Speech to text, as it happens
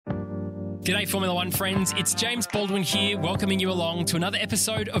G'day Formula One friends, it's James Baldwin here, welcoming you along to another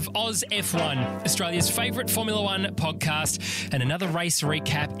episode of Oz F1, Australia's favourite Formula One podcast, and another race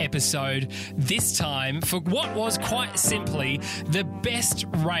recap episode, this time for what was quite simply the best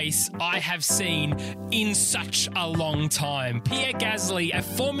race I have seen in such a long time. Pierre Gasly, a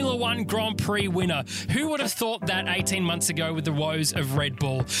Formula One Grand Prix winner. Who would have thought that 18 months ago with the woes of Red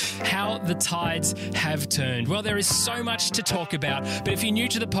Bull? How the tides have turned. Well, there is so much to talk about, but if you're new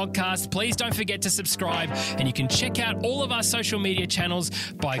to the podcast, please don't forget to subscribe, and you can check out all of our social media channels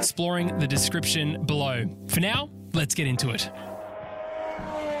by exploring the description below. For now, let's get into it.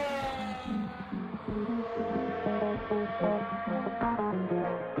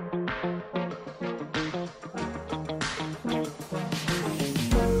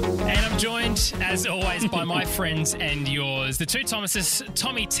 Joined, as always, by my friends and yours, the two Thomases,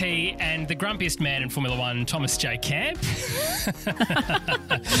 Tommy T and the grumpiest man in Formula One, Thomas J. Camp.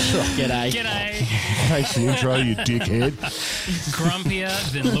 G'day. G'day. Thanks for the intro, you dickhead.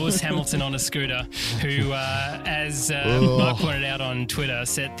 Grumpier than Lewis Hamilton on a scooter, who, as Mark pointed out on Twitter,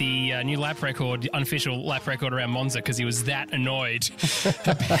 set the new lap record, unofficial lap record around Monza because he was that annoyed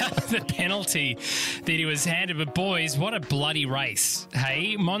about the penalty that he was handed. But boys, what a bloody race.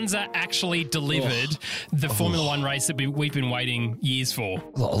 Hey, Monza actually delivered the Formula One race that we've been waiting years for.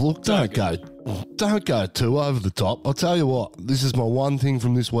 Look, don't go too over the top. I'll tell you what, this is my one thing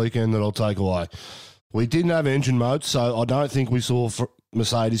from this weekend that I'll take away. We didn't have engine mode, so I don't think we saw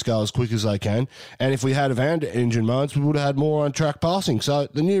Mercedes go as quick as they can. And if we had had engine modes, we would have had more on-track passing. So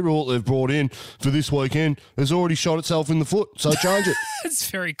the new rule they've brought in for this weekend has already shot itself in the foot, so change it. It's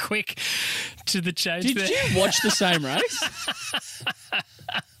very quick to the change. Did you watch the same race?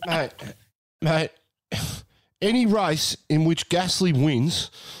 Mate, any race in which Gasly wins,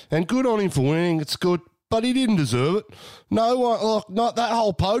 and good on him for winning, it's good, but he didn't deserve it. No one, not that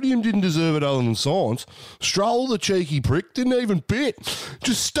whole podium didn't deserve it other than Sainz. Stroll, the cheeky prick, didn't even pit.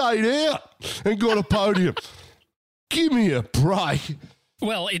 Just stayed out and got a podium. Give me a break.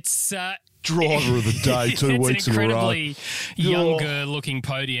 Well, it's... Driver of the day 2 weeks in a row. It's an incredibly younger looking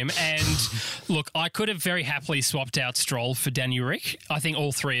podium. And look, I could have very happily swapped out Stroll for Daniel Rick. I think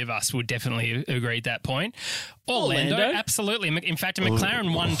all three of us would definitely agree at that point. Orlando, absolutely. In fact, a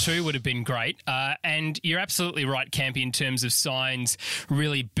McLaren 1-2 would have been great. And you're absolutely right, Campy, in terms of Sainz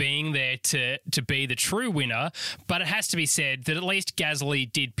really being there to be the true winner. But it has to be said that at least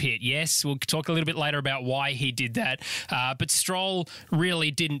Gasly did pit. Yes, we'll talk a little bit later about why he did that. But Stroll really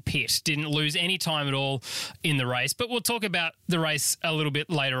didn't pit, didn't lose any time at all in the race. But we'll talk about the race a little bit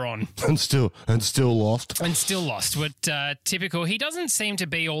later on. And still lost. And still lost. But typical, he doesn't seem to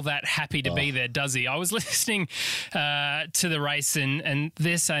be all that happy to be there, does he? I was listening to the race and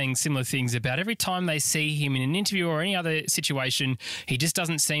they're saying similar things about every time they see him in an interview or any other situation, he just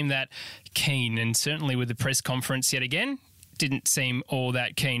doesn't seem that keen. And certainly with the press conference yet again, didn't seem all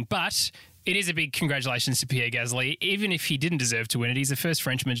that keen. But it is a big congratulations to Pierre Gasly. Even if he didn't deserve to win it, he's the first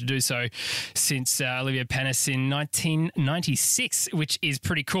Frenchman to do so since Olivier Panis in 1996, which is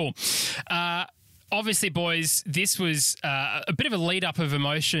pretty cool. Obviously, boys, this was a bit of a lead-up of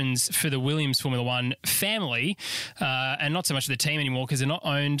emotions for the Williams Formula One family, and not so much the team anymore because they're not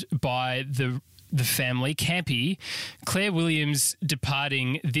owned by the family. Campy, Claire Williams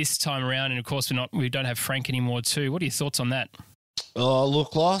departing this time around, and of course we don't have Frank anymore too. What are your thoughts on that?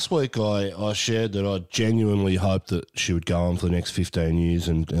 Look, last week I shared that I genuinely hoped that she would go on for the next 15 years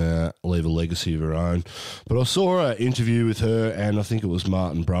and leave a legacy of her own. But I saw an interview with her and I think it was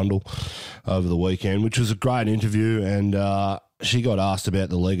Martin Brundle over the weekend, which was a great interview, and she got asked about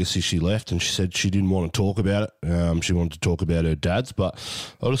the legacy she left and she said she didn't want to talk about it. She wanted to talk about her dad's, but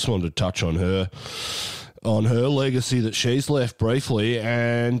I just wanted to touch on her legacy that she's left briefly.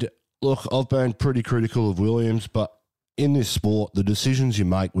 And look, I've been pretty critical of Williams, but in this sport, the decisions you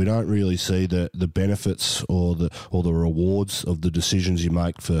make, we don't really see the benefits or the rewards of the decisions you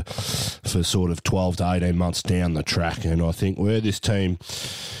make for sort of 12 to 18 months down the track. And I think where this team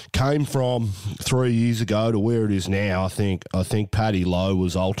came from 3 years ago to where it is now, I think Paddy Lowe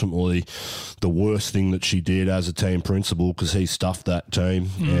was ultimately the worst thing that she did as a team principal because he stuffed that team.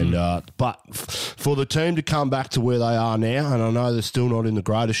 And but for the team to come back to where they are now, and I know they're still not in the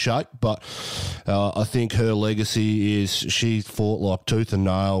greatest shape, but I think her legacy is she fought like tooth and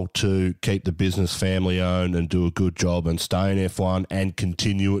nail to keep the business family owned and do a good job and stay in F1 and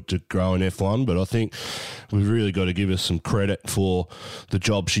continue it to grow in F1. But I think we've really got to give her some credit for the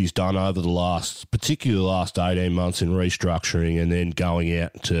job she she's done over the particularly last 18 months in restructuring and then going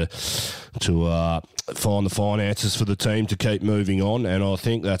out to find the finances for the team to keep moving on. And I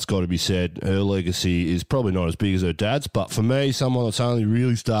think that's got to be said. Her legacy is probably not as big as her dad's, but for me, someone that's only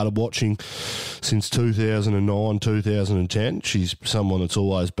really started watching since 2009, 2010, she's someone that's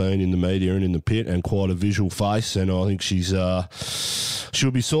always been in the media and in the pit and quite a visual face. And I think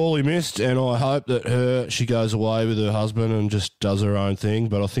she'll be sorely missed. And I hope that she goes away with her husband and just does her own thing.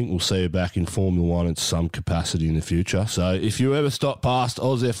 But I think we'll see her back in Formula One in some capacity in the future. So if you ever stop past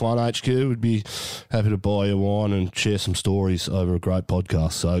Oz F1 HQ, we'd be happy to buy you wine and share some stories over a great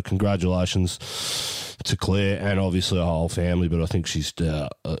podcast. So congratulations to Claire and obviously her whole family. But I think I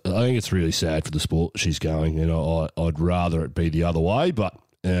think it's really sad for the sport she's going, and I'd rather it be the other way. But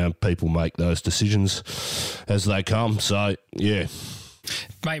people make those decisions as they come. So yeah.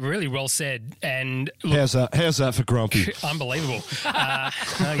 Mate, really well said. And look, how's that for Grumpy? Unbelievable.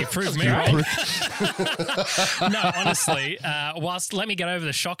 You proved me wrong. No, honestly, let me get over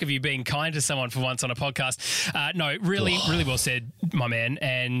the shock of you being kind to someone for once on a podcast. No, really well said, my man.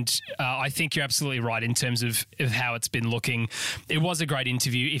 And I think you're absolutely right in terms of how it's been looking. It was a great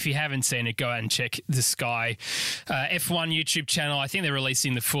interview. If you haven't seen it, go out and check the Sky F1 YouTube channel. I think they're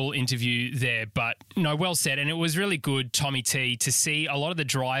releasing the full interview there. But no, well said. And it was really good, Tommy T, to see a lot of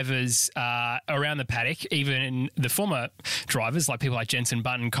the drivers around the paddock, even the former drivers like people like Jenson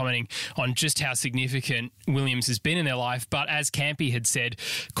Button, commenting on just how significant Williams has been in their life. But as Campy had said,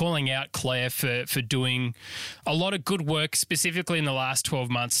 calling out Claire for doing a lot of good work, specifically in the last 12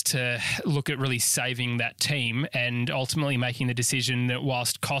 months, to look at really saving that team and ultimately making the decision that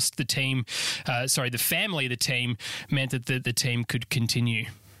whilst cost the team, the family of the team, meant that the team could continue.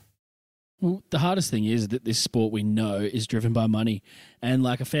 Well, the hardest thing is that this sport, we know, is driven by money. And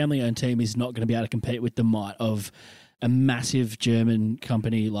like a family-owned team is not going to be able to compete with the might of a massive German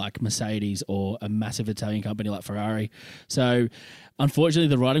company like Mercedes or a massive Italian company like Ferrari. So unfortunately,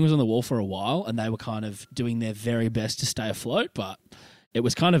 the writing was on the wall for a while and they were kind of doing their very best to stay afloat, but it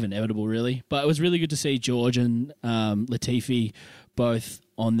was kind of inevitable, really. But it was really good to see George and Latifi both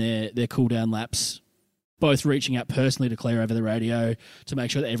on their cool-down laps, both reaching out personally to Claire over the radio to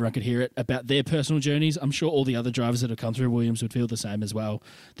make sure that everyone could hear it about their personal journeys. I'm sure all the other drivers that have come through Williams would feel the same as well,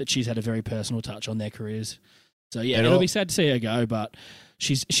 that she's had a very personal touch on their careers. So, yeah, it'll be sad to see her go, but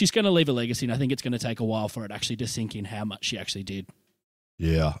she's going to leave a legacy, and I think it's going to take a while for it actually to sink in how much she actually did.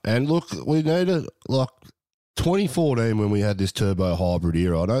 Yeah, and look, we need 2014 when we had this turbo hybrid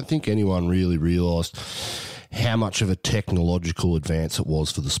era, I don't think anyone really realised how much of a technological advance it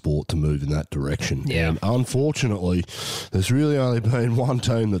was for the sport to move in that direction. Yeah. And unfortunately, there's really only been one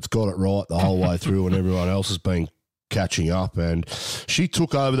team that's got it right the whole way through and everyone else has been catching up. And she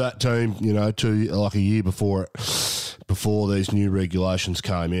took over that team, to like a year before these new regulations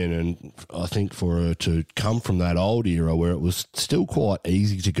came in. And I think for her to come from that old era where it was still quite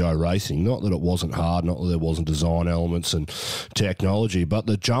easy to go racing, not that it wasn't hard, not that there wasn't design elements and technology, but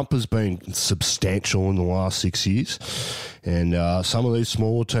the jump has been substantial in the last 6 years. And some of these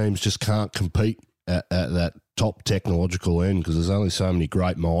smaller teams just can't compete at that top technological end because there's only so many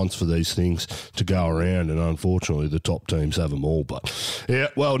great minds for these things to go around, and unfortunately the top teams have them all. But yeah,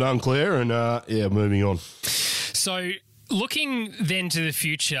 well done, Claire, and moving on. So looking then to the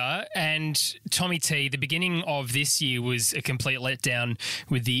future, and Tommy T, the beginning of this year was a complete letdown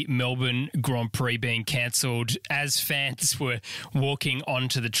with the Melbourne Grand Prix being cancelled as fans were walking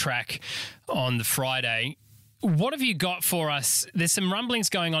onto the track on the Friday. What have you got for us? There's some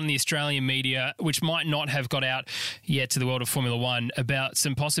rumblings going on in the Australian media, which might not have got out yet to the world of Formula One, about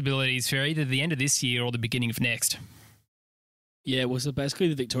some possibilities for either the end of this year or the beginning of next. Yeah, well, so basically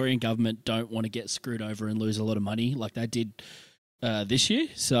the Victorian government don't want to get screwed over and lose a lot of money like they did this year.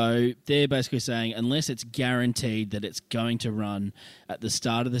 So they're basically saying unless it's guaranteed that it's going to run at the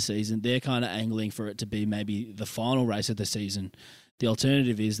start of the season, they're kind of angling for it to be maybe the final race of the season. The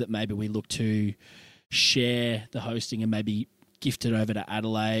alternative is that maybe we look to share the hosting and maybe gift it over to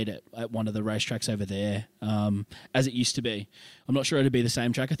Adelaide at one of the racetracks over there, as it used to be. I'm not sure it'd be the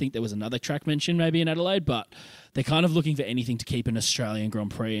same track. I think there was another track mentioned maybe in Adelaide, but they're kind of looking for anything to keep an Australian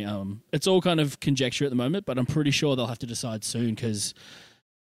Grand Prix. It's all kind of conjecture at the moment, but I'm pretty sure they'll have to decide soon because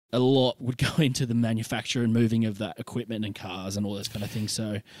a lot would go into the manufacture and moving of that equipment and cars and all those kind of things.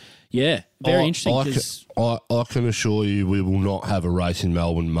 So, yeah, very interesting. I can assure you we will not have a race in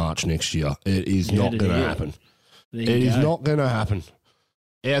Melbourne March next year. It is not going to happen. It is not going to happen.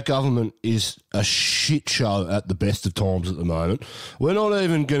 our government is a shit show at the best of times at the moment. We're not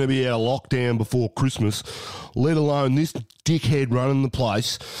even going to be out of lockdown before Christmas, let alone this dickhead running the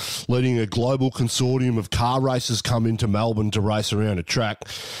place, letting a global consortium of car racers come into Melbourne to race around a track.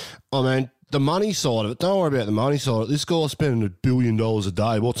 I mean, the money side of it, don't worry about the money side of it. This guy's spending $1 billion a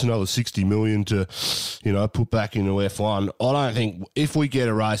day. What's another 60 million to, put back into F1? I don't think, if we get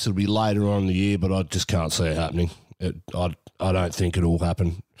a race, it'll be later on in the year, but I just can't see it happening. I don't think it'll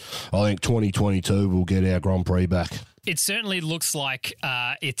happen. I think 2022 we'll get our Grand Prix back. It certainly looks like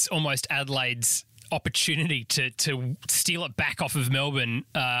it's almost Adelaide's opportunity to steal it back off of Melbourne.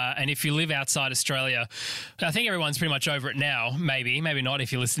 And if you live outside Australia, I think everyone's pretty much over it now. Maybe not.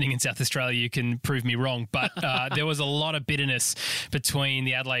 If you're listening in South Australia, you can prove me wrong. But there was a lot of bitterness between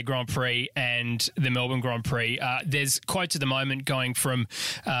the Adelaide Grand Prix and the Melbourne Grand Prix. There's quotes at the moment going from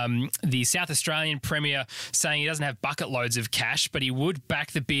the South Australian Premier saying he doesn't have bucket loads of cash, but he would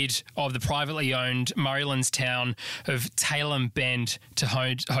back the bid of the privately owned Murraylands town of Tailem Bend to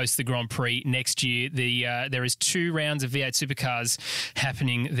host the Grand Prix next year. There is 2 rounds of V8 supercars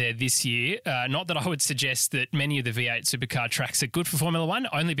happening there this year. Not that I would suggest that many of the V8 supercar tracks are good for Formula One,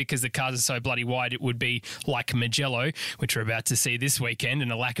 only because the cars are so bloody wide. It would be like Mugello, which we're about to see this weekend,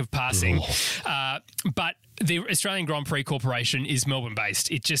 and a lack of passing. But the Australian Grand Prix Corporation is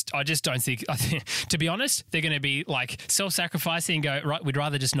Melbourne-based. I just don't think, to be honest, they're going to be like self-sacrificing and go, right, we'd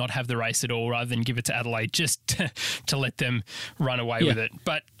rather just not have the race at all rather than give it to Adelaide just to let them run away with it.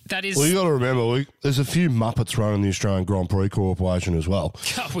 But that is... Well, you got to remember, there's a few Muppets running the Australian Grand Prix Corporation as well.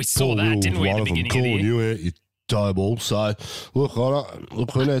 We saw that, didn't we, at the beginning of the year? Calling you out, you dough ball. So, look,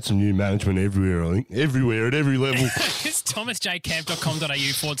 we need some new management everywhere, I think. Everywhere, at every level. It's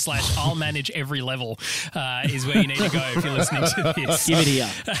thomasjcamp.com.au/I'll manage every level is where you need to go if you're listening to this. Give it here.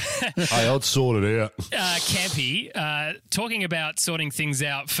 Hey, I'd sort it out. Campy, talking about sorting things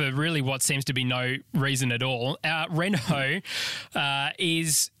out for really what seems to be no reason at all, Renault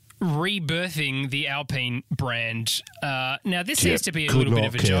is rebirthing the Alpine brand. Now, this seems to be a little bit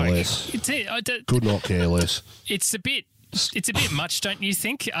of a joke. Could not care less. It's a bit much, don't you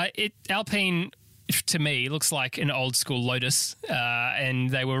think? Alpine, to me, looks like an old school Lotus, and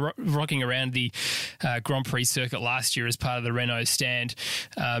they were rocking around the Grand Prix circuit last year as part of the Renault stand.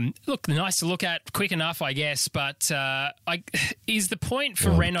 Look, nice to look at, quick enough, I guess, but is the point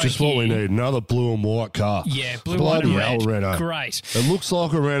for Renault just here, what we need, another blue and white car. Yeah, blue, white and red. Renault. Great. It looks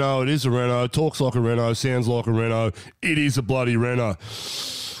like a Renault, it is a Renault, talks like a Renault, sounds like a Renault, it is a bloody Renault.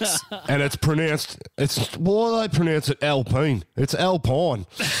 And it's pronounced, why they pronounce it Alpine? It's Alpine.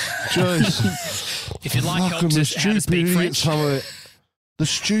 Jeez. If you'd like help to how to speak French. The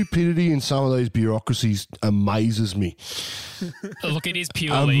stupidity in some of these bureaucracies amazes me. Look, it is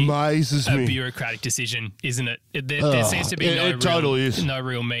purely amazes a me. bureaucratic decision, isn't it? There seems to be no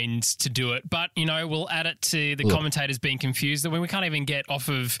real means to do it. But, we'll add it to the commentators being confused that when we can't even get off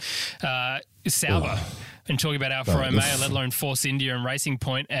of Sauber and talking about Alfa Romeo, let alone Force India and Racing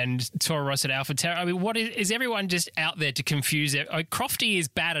Point and Toro Rosso at Alpha Terra. I mean, what is everyone just out there to confuse it? Crofty is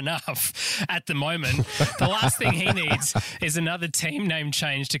bad enough at the moment. The last thing he needs is another team name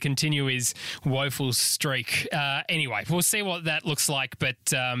change to continue his woeful streak. Anyway, we'll see what that looks like, but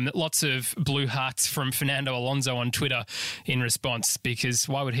lots of blue hearts from Fernando Alonso on Twitter in response, because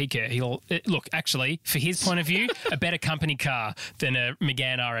why would he care? Look, actually, for his point of view, a better company car than a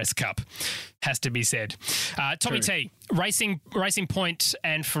Megane RS Cup, has to be said. Tommy T, Racing Point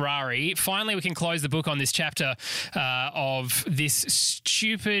and Ferrari. Finally, we can close the book on this chapter of this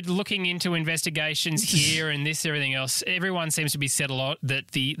stupid looking into investigations here and this, everything else. Everyone seems to be settled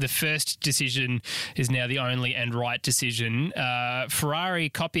that the first decision is now the only and right decision. Ferrari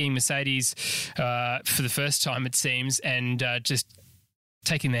copying Mercedes for the first time, it seems, and just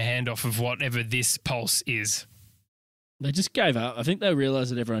taking their hand off of whatever this pulse is. They just gave up. I think they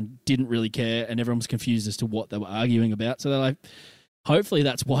realised that everyone didn't really care and everyone was confused as to what they were arguing about. So they're like, hopefully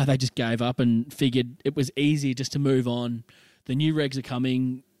that's why they just gave up and figured it was easier just to move on. The new regs are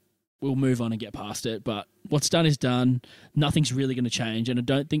coming. We'll move on and get past it. But what's done is done. Nothing's really going to change. And I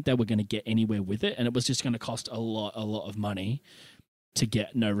don't think they were going to get anywhere with it. And it was just going to cost a lot of money to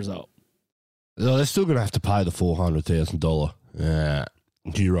get no result. They're still going to have to pay the $400,000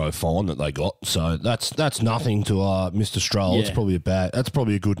 Euro fine that they got, so that's nothing to Mr. Stroll. Yeah. That's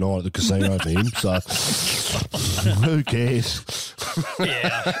probably a good night at the casino for him. So who cares?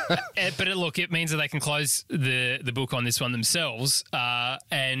 Yeah, but look, it means that they can close the book on this one themselves,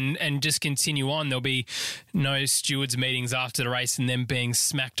 and just continue on. There'll be no stewards meetings after the race and them being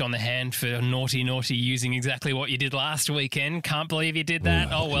smacked on the hand for naughty using exactly what you did last weekend. Can't believe you did that.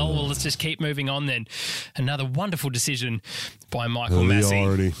 Oh well, let's just keep moving on then. Another wonderful decision by Michael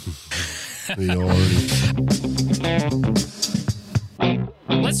Massey.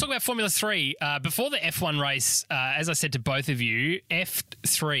 Let's talk about Formula 3. Before the F1 race, as I said to both of you,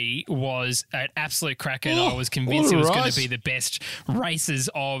 F3 was an absolute cracker, and I was convinced it was going to be the best races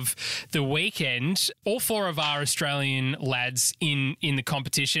of the weekend. All four of our Australian lads in the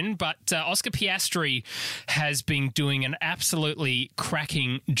competition, but Oscar Piastri has been doing an absolutely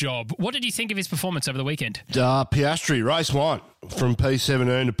cracking job. What did you think of his performance over the weekend? Piastri, race one, from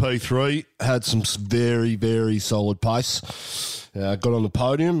P17 to P3, had some very, very solid pace. Got on the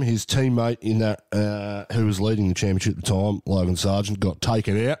podium. His teammate in that, who was leading the championship at the time, Logan Sargent, got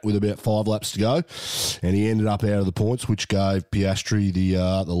taken out with about 5 laps to go, and he ended up out of the points, which gave Piastri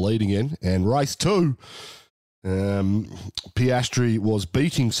the lead again. And race two, Piastri was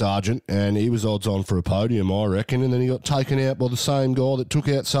beating Sargent, and he was odds on for a podium, I reckon. And then he got taken out by the same guy that took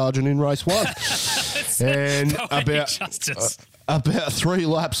out Sargent in race one. And about 3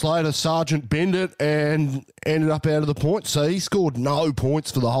 laps later, Sargent bent it and ended up out of the points. So he scored no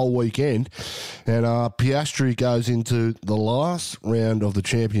points for the whole weekend. And Piastri goes into the last round of the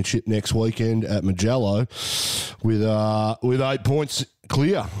championship next weekend at Mugello with 8 points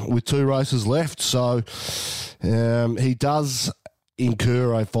clear with 2 races left. So he does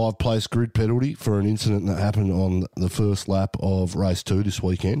incur a 5-place grid penalty for an incident that happened on the first lap of race 2 this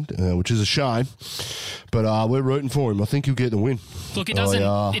weekend, which is a shame. But we're rooting for him. I think he'll get the win. Look, it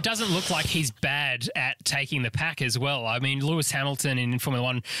doesn't look like he's bad at taking the pack as well. I mean, Lewis Hamilton in Formula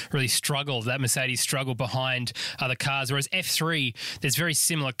 1 really struggled. That Mercedes struggled behind other cars, whereas F3, there's very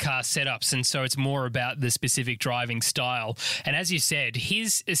similar car setups, and so it's more about the specific driving style. And as you said,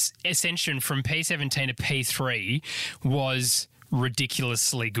 his ascension from P17 to P3 was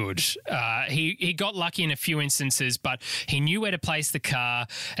ridiculously good. He got lucky in a few instances, but he knew where to place the car,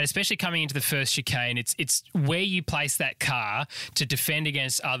 and especially coming into the first chicane, it's where you place that car to defend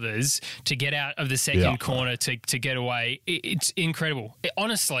against others, to get out of the second corner, to get away. It's incredible.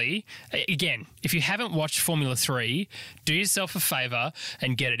 Honestly, again, if you haven't watched Formula 3, do yourself a favour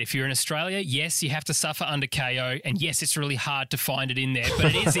and get it. If you're in Australia, yes, you have to suffer under KO, and yes, it's really hard to find it in there, but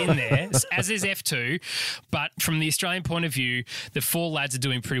it is in there, as is F2. But from the Australian point of view, the 4 lads are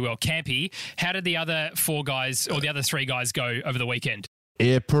doing pretty well. Campy, how did the other 4 guys or the other 3 guys go over the weekend?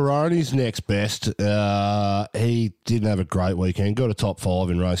 Yeah, Pironi's next best. He didn't have a great weekend. Got a top 5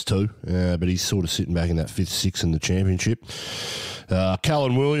 in race 2, but he's sort of sitting back in that 5th, 6th in the championship.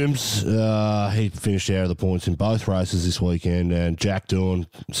 Callan Williams, he finished out of the points in both races this weekend, and Jack Doohan,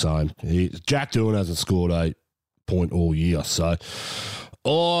 same. Jack Doohan hasn't scored a point all year, so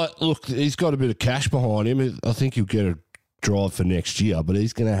look, he's got a bit of cash behind him. I think he'll get a drive for next year, but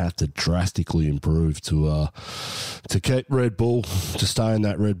he's going to have to drastically improve to keep Red Bull, to stay in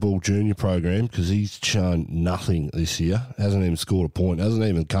that Red Bull Junior program, because he's shown nothing this year. Hasn't even scored a point. Hasn't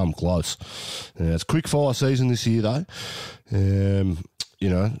even come close. It's quick fire season this year though.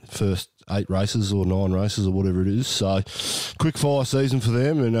 First 8 races or 9 races or whatever it is. So quick fire season for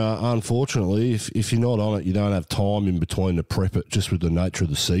them, and unfortunately, if you're not on it, you don't have time in between to prep it, just with the nature of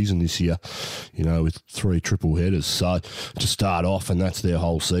the season this year, with 3 triple headers. So to start off, and that's their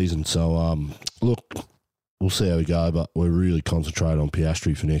whole season. So look, we'll see how we go, but we're really concentrating on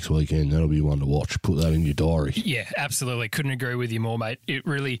Piastri for next weekend. That'll be one to watch. Put that in your diary. Yeah, absolutely. Couldn't agree with you more, mate. It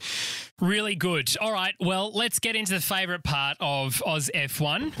really, really good. All right, well, let's get into the favourite part of Oz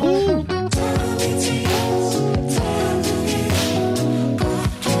F1.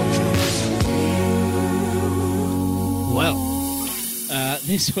 Well,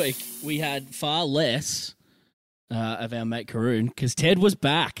 this week we had far less of our mate Karoon, because Ted was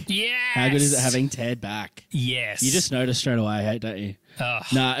back. Yes! How good is it having Ted back? Yes. You just noticed straight away, don't you?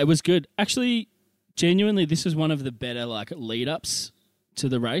 Nah, it was good. Actually, genuinely, this was one of the better lead-ups to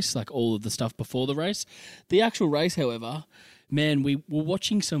the race, all of the stuff before the race. The actual race, however, man, we were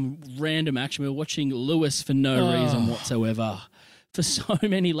watching some random action. We were watching Lewis for no reason whatsoever for so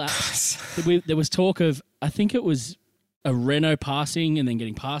many laps. There was talk of, I think it was a Renault passing and then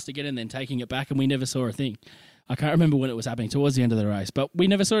getting past again and then taking it back, and we never saw a thing. I can't remember when it was happening, towards the end of the race, but we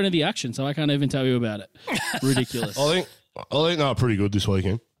never saw any of the action, so I can't even tell you about it. Ridiculous. I think they were pretty good this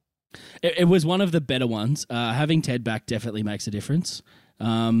weekend. It was one of the better ones. Having Ted back definitely makes a difference. I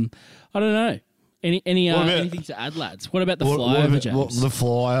don't know. Anything to add, lads? What about the flyover, James? The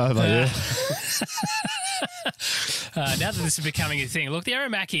flyover, yeah. Now that this is becoming a thing, look, the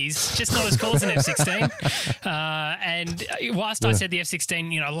Aeromachi's just not as cool as an F-16. And whilst I said the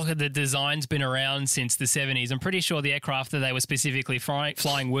F-16, look at the design's been around since the 70s. I'm pretty sure the aircraft that they were specifically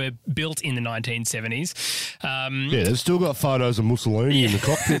flying were built in the 1970s. Yeah, they've still got photos of Mussolini in the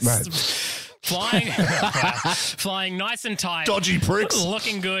cockpit, mate. Flying nice and tight. Dodgy pricks.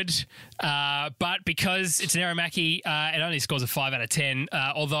 Looking good. But because it's an Aeromachy, it only scores a 5 out of 10,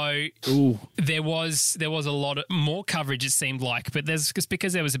 although there was a lot more coverage, it seemed like, but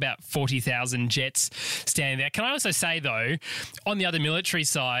because there was about 40,000 jets standing there. Can I also say, though, on the other military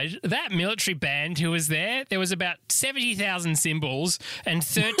side, that military band who was there was about 70,000 cymbals and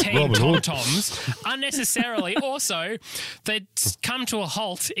 13 tom-toms unnecessarily. Also, they'd come to a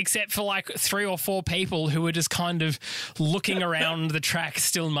halt except for like 3 or 4 people who were just kind of looking around the track,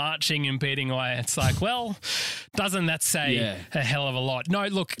 still marching and beating away. It's like, well, doesn't that say a hell of a lot? No,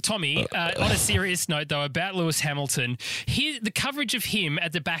 look, Tommy, on a serious note, though, about Lewis Hamilton, the coverage of him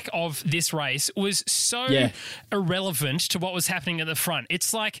at the back of this race was so irrelevant to what was happening at the front.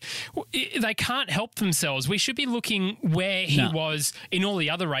 It's like they can't help themselves. We should be looking where he was in all the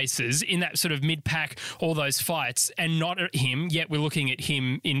other races, in that sort of mid-pack, all those fights, and not at him, yet we're looking at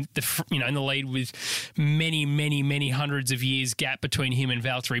him in the in the lead with many, many, many hundreds of years gap between him and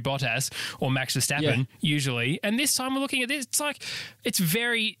Valtteri Bottas or Max Verstappen, usually. And this time we're looking at this, it's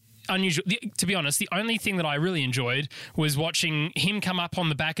very unusual. To be honest, the only thing that I really enjoyed was watching him come up on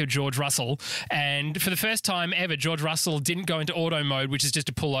the back of George Russell, and for the first time ever, George Russell didn't go into auto mode, which is just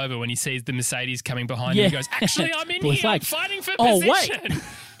to pull over when he sees the Mercedes coming behind him. He goes, actually, I'm in here, I'm fighting for position.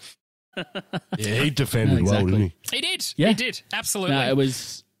 Yeah, he defended well, didn't he? He did. Yeah. He did. Absolutely. No, it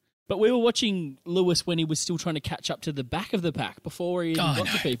was... But we were watching Lewis when he was still trying to catch up to the back of the pack before he even got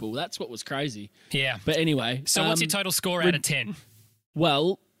to people. That's what was crazy. Yeah. But anyway. So what's your total score out of 10?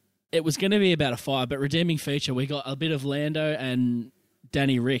 Well, it was going to be about a 5, but redeeming feature, we got a bit of Lando and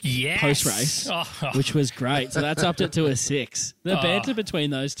Danny Rick post-race, which was great. So that's upped it to a 6. The banter between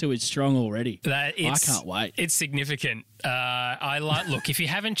those two is strong already. I can't wait. It's significant. Look, if you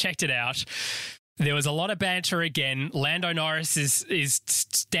haven't checked it out, there was a lot of banter again. Lando Norris is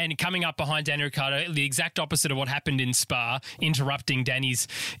coming up behind Danny Ricciardo, the exact opposite of what happened in Spa, interrupting Danny's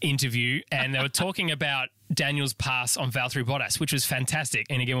interview. And they were talking about Daniel's pass on Valtteri Bottas, which was fantastic.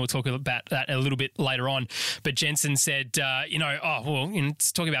 And again, we'll talk about that a little bit later on. But Jensen said,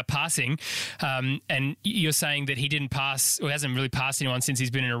 it's talking about passing. And you're saying that he didn't pass, or hasn't really passed anyone since he's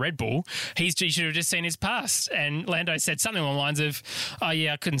been in a Red Bull. He should have just seen his pass. And Lando said something along the lines of,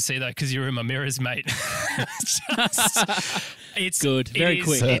 I couldn't see that because you were in my mirrors, mate. It's good. Very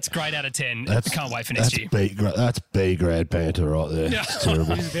quick. It's great out of 10. I can't wait for next year. That's B-grade banter right there. It's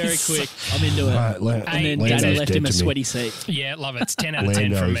terrible. It's very quick. I'm into it. And then Danny left him a sweaty seat. Yeah, love it. It's 10 out of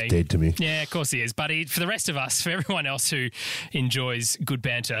 10 from me. Lando's dead to me. Yeah, of course he is. But for the rest of us, for everyone else who enjoys good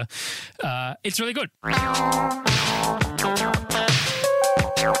banter, it's really good.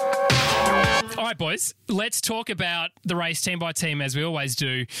 All right, boys, let's talk about the race team by team, as we always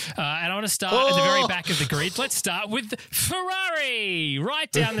do. And I want to start at the very back of the grid. Let's start with Ferrari, right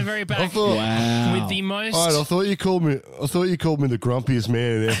down the very back. With the most... All right, I thought you called me the grumpiest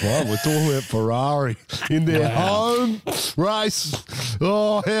man in F1. We're talking about Ferrari in their home race.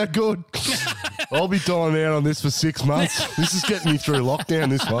 Oh, how good. I'll be dining out on this for 6 months. This is getting me through lockdown,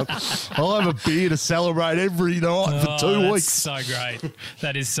 this one. I'll have a beer to celebrate every night for 2 weeks. So great.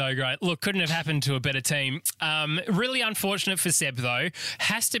 That is so great. Look, couldn't have happened to a better team. Really unfortunate for Seb, though.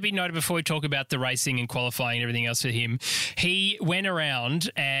 Has to be noted before we talk about the racing and qualifying and everything else for him. He went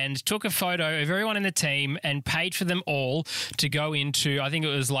around and took a photo of everyone in the team and paid for them all to go into, I think it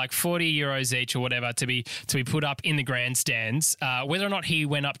was like 40 euros each or whatever, to be put up in the grandstands. Whether or not he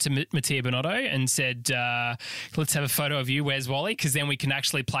went up to Mattia Binotto and said, let's have a photo of you, where's Wally? Because then we can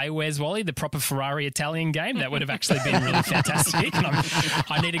actually play Where's Wally, the proper Ferrari Italian game. That would have actually been really fantastic. And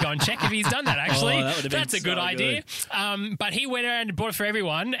I need to go and check if he's done that, actually. That's a good idea. But he went around and bought it for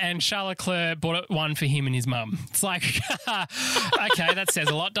everyone, and Charles Leclerc bought one for him and his mum. It's like, okay, that says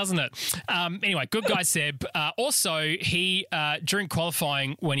a lot, doesn't it? Anyway, good guy, Seb. Also, he, during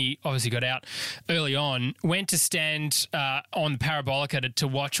qualifying, when he obviously got out early on, went to stand on the Parabolica to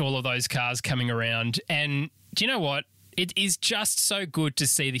watch all of those cars coming around. And do you know what? It is just so good to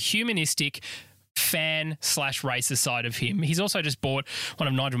see the humanistic fan/racer side of him. He's also just bought one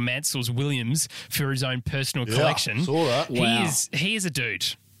of Nigel Mansell's Williams for his own personal collection. Saw that. Wow. He is a dude.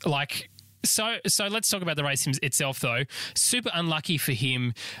 So let's talk about the race itself, though. Super unlucky for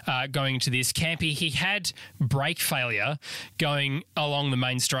him going into this. Campy, he had brake failure going along the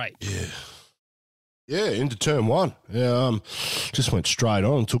main straight. Yeah. Yeah, into turn one. Yeah, just went straight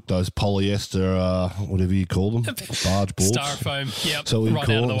on and took those polyester, whatever you call them, barge boards. Styrofoam, yep, So we right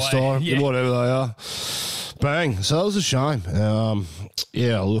call out of them the way. styrofoam, Yeah. whatever they are. Bang. So it was a shame.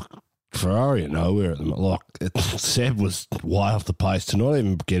 Yeah, look, Ferrari are nowhere at the moment. Like, Seb was way off the pace to not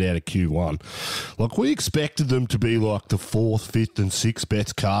even get out of Q1. Like, we expected them to be like the 4th, 5th and 6th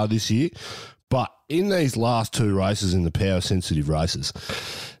best car this year. But in these last 2 races, in the power-sensitive races,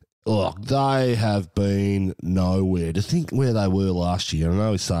 look, they have been nowhere. To think where they were last year, I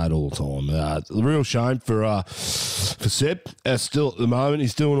know we say it all the time. A real shame for Seb. Still at the moment,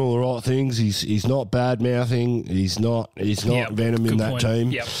 he's doing all the right things. He's not bad mouthing. He's not venom in good that point.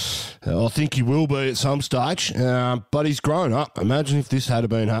 team. Yep. I think he will be at some stage, but he's grown up. Imagine if this had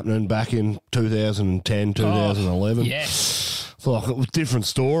been happening back in 2010, 2011. Yes. Like, it was a different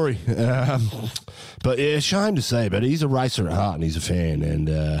story. But yeah, shame to say, but he's a racer at heart and he's a fan.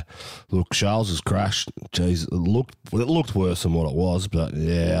 And look, Charles has crashed. Jeez, it looked worse than what it was. But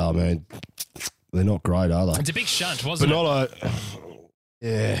yeah, I mean, they're not great, are they? It's a big shunt, wasn't it?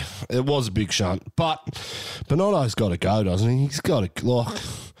 Yeah, it was a big shunt. But Bonotto's got to go, doesn't he? He's got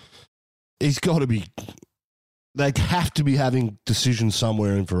to be. They have to be having decisions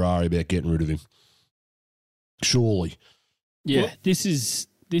somewhere in Ferrari about getting rid of him. Surely. Yeah, Well, this is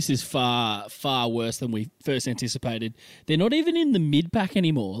far worse than we first anticipated. They're not even in the mid pack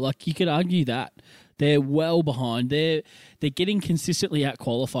anymore. Like, you could argue that they're well behind. They're getting consistently out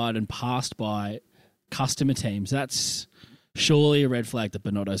qualified and passed by customer teams. That's surely a red flag that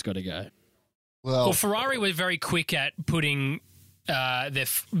Bonotto's got to go. Well, Ferrari were very quick at putting their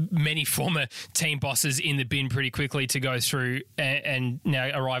many former team bosses in the bin pretty quickly to go through and now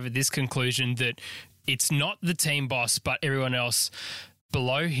arrive at this conclusion that it's not the team boss, but everyone else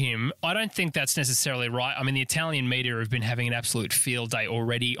below him. I don't think that's necessarily right. I mean, the Italian media have been having an absolute field day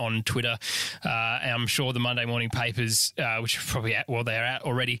already on Twitter. And I'm sure the Monday morning papers, which are probably they're out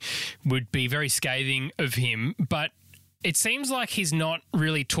already, would be very scathing of him. But it seems like he's not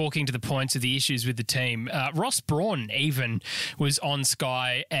really talking to the points of the issues with the team. Ross Brawn even was on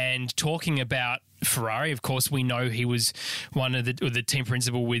Sky and talking about Ferrari. Of course, we know he was one of the team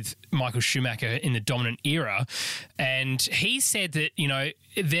principal with Michael Schumacher in the dominant era. And he said that,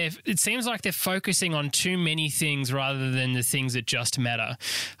 it seems like they're focusing on too many things rather than the things that just matter.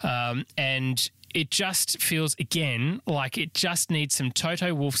 And it just feels, again, like it just needs some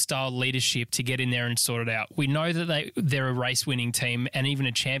Toto Wolff-style leadership to get in there and sort it out. We know that they're a race-winning team and even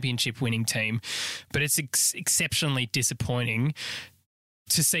a championship-winning team, but it's exceptionally disappointing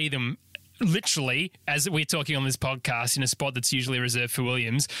to see them literally, as we're talking on this podcast, in a spot that's usually reserved for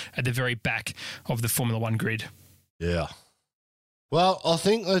Williams, at the very back of the Formula One grid. Yeah. Well, I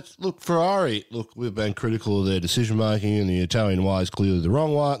think that, Ferrari, we've been critical of their decision-making and the Italian way is clearly the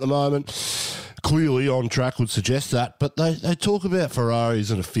wrong way at the moment. Clearly on track would suggest that, but they talk about Ferraris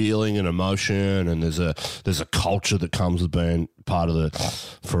and a feeling and emotion, and there's a culture that comes with being part of the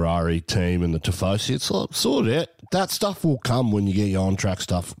Ferrari team and the Tifosi. It's like, sort it out. That stuff will come when you get your on-track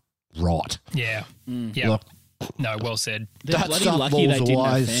stuff right. Yeah. Yeah. No, well said. They're That bloody stuff lucky they falls didn't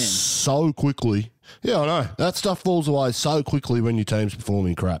away have fans. so quickly. Yeah, I know. That stuff falls away so quickly when your team's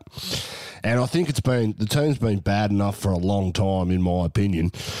performing crap. And I think the team's been bad enough for a long time, in my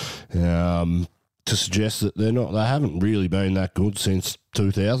opinion, to suggest that they haven't really been that good since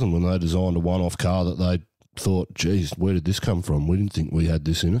 2000 when they designed a one-off car that they thought, geez, where did this come from? We didn't think we had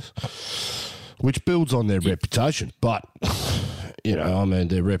this in us. Which builds on their reputation. But,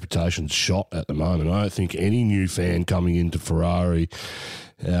 their reputation's shot at the moment. I don't think any new fan coming into Ferrari,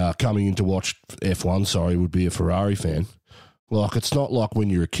 coming in to watch F1, would be a Ferrari fan. Like, it's not like when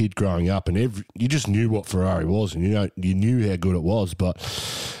you're a kid growing up and you just knew what Ferrari was and you knew how good it was. But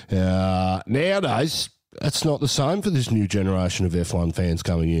nowadays, it's not the same for this new generation of F1 fans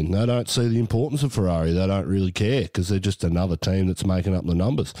coming in. They don't see the importance of Ferrari. They don't really care because they're just another team that's making up the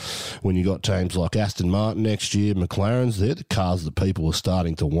numbers. When you got teams like Aston Martin next year, McLaren's, they're the cars that people are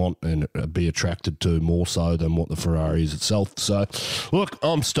starting to want and be attracted to more so than what the Ferrari is itself. So, look,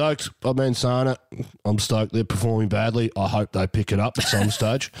 I'm stoked. I've been saying it. I'm stoked they're performing badly. I hope they pick it up at some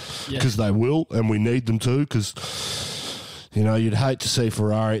stage because they will, and we need them to because... you'd hate to see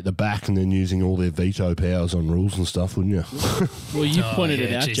Ferrari at the back and then using all their veto powers on rules and stuff, wouldn't you? Well, you pointed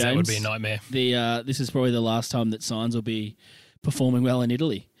it out, geez, James. That would be a nightmare. This is probably the last time that Sainz will be performing well in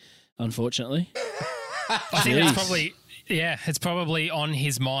Italy, unfortunately. I think that's probably Yeah, it's probably on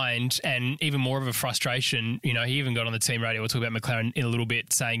his mind, and even more of a frustration. You know, he even got on the team radio. We'll talk about McLaren in a little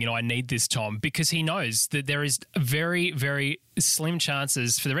bit, saying, I need this, Tom, because he knows that there is very, very slim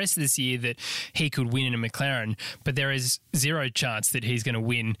chances for the rest of this year that he could win in a McLaren, but there is zero chance that he's going to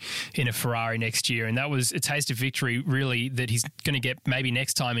win in a Ferrari next year. And that was a taste of victory, really, that he's going to get maybe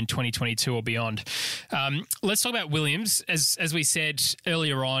next time in 2022 or beyond. Let's talk about Williams. As we said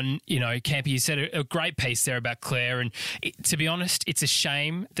earlier on, Campy, you said a great piece there about Claire. And to be honest, it's a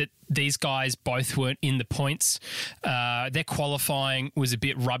shame that these guys both weren't in the points. Their qualifying was a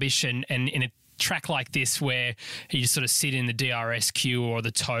bit rubbish, and in a track like this where you just sort of sit in the DRS queue or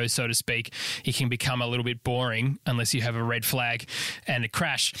the tow, so to speak, it can become a little bit boring unless you have a red flag and a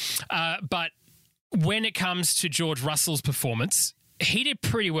crash. But when it comes to George Russell's performance, he did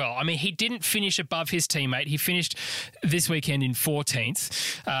pretty well. I mean, he didn't finish above his teammate. He finished this weekend in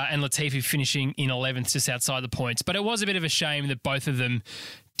 14th, and Latifi finishing in 11th, just outside the points. But it was a bit of a shame that both of them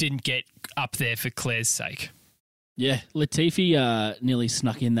didn't get up there for Claire's sake. Yeah, Latifi nearly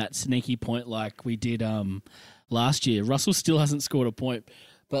snuck in that sneaky point like we did last year. Russell still hasn't scored a point,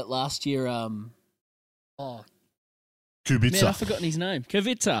 but last year, Kubica. Man, I've forgotten his name.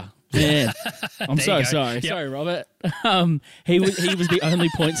 Kubica. Yeah, I'm so sorry. Yep. Sorry, Robert. He was the only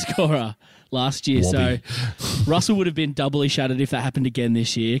point scorer last year, Wobby. So Russell would have been doubly shattered if that happened again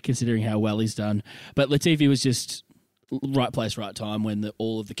this year, considering how well he's done. But Latifi was just right place, right time when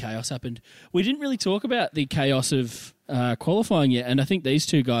all of the chaos happened. We didn't really talk about the chaos of qualifying yet, and I think these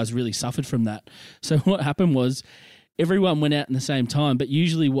two guys really suffered from that. So what happened was everyone went out in the same time, but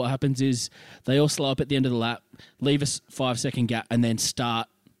usually what happens is they all slow up at the end of the lap, leave a 5-second gap, and then start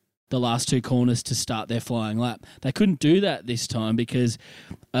the last two corners to start their flying lap. They couldn't do that this time because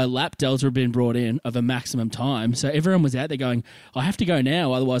a lap delta had been brought in of a maximum time. So everyone was out there going, I have to go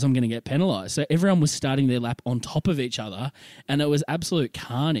now, otherwise I'm going to get penalised. So everyone was starting their lap on top of each other, and it was absolute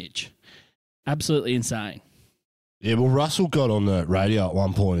carnage. Absolutely insane. Yeah, well, Russell got on the radio at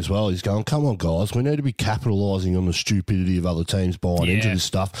one point as well. He's going, come on, guys, we need to be capitalising on the stupidity of other teams buying into this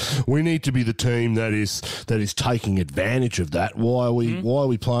stuff. We need to be the team that is taking advantage of that. Why are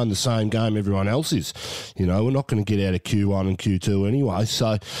we playing the same game everyone else is? We're not going to get out of Q1 and Q2 anyway.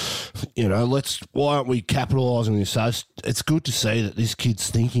 So, why aren't we capitalising this? So it's good to see that this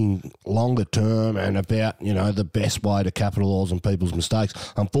kid's thinking longer term and about, the best way to capitalise on people's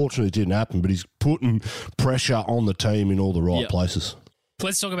mistakes. Unfortunately, it didn't happen, but he's putting pressure on the team in all the right places.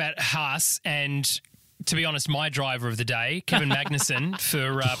 Let's talk about Haas and, to be honest, my driver of the day, Kevin Magnussen,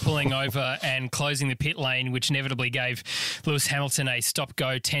 for pulling over and closing the pit lane, which inevitably gave Lewis Hamilton a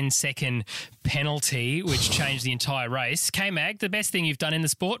stop-go 10-second penalty, which changed the entire race. K-Mag, the best thing you've done in the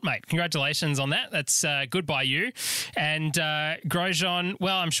sport, mate. Congratulations on that. That's good by you. And Grosjean,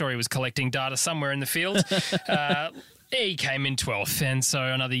 well, I'm sure he was collecting data somewhere in the field. He came in 12th, and so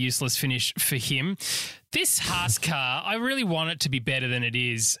another useless finish for him. This Haas car, I really want it to be better than it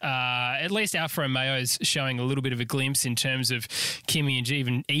is. At least Alfa Romeo's showing a little bit of a glimpse in terms of Kimi and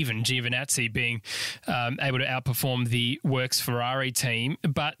even Giovinazzi being able to outperform the Works Ferrari team.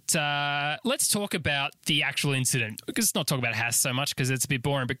 But let's talk about the actual incident. Let's not talk about Haas so much because it's a bit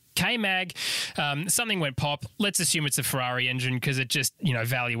boring. But K-Mag, something went pop. Let's assume it's a Ferrari engine because it just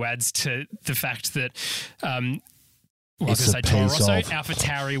value adds to the fact that Toro Rosso,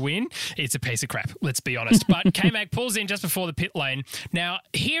 AlphaTauri win. It's a piece of crap, let's be honest. But K-Mag pulls in just before the pit lane. Now,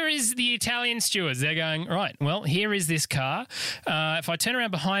 here is the Italian stewards. They're going, right, well, here is this car. If I turn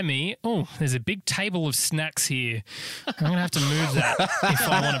around behind me, there's a big table of snacks here. I'm going to have to move that if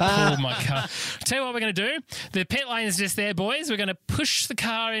I want to pull my car. Tell you what we're going to do. The pit lane is just there, boys. We're going to push the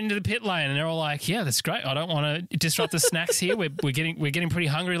car into the pit lane. And they're all like, yeah, that's great. I don't want to disrupt the snacks here. We're getting pretty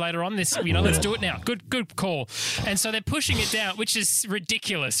hungry later on. Let's do it now. Good call. And so they're pushing it down, which is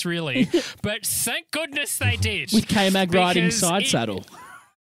ridiculous, really. But thank goodness they did. With K-Mag riding side saddle.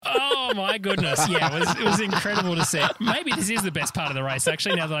 Oh, my goodness. Yeah, it was incredible to see. Maybe this is the best part of the race,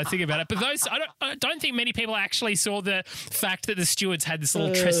 actually, now that I think about it. But I don't think many people actually saw the fact that the stewards had this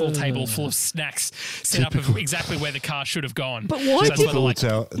little trestle table full of snacks set up of exactly where the car should have gone. But why typical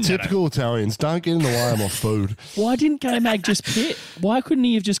Italians, don't get in the way of my food. Why didn't K-Mag just pit? Why couldn't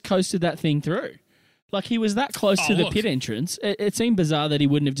he have just coasted that thing through? Like, he was that close to the pit entrance. It seemed bizarre that he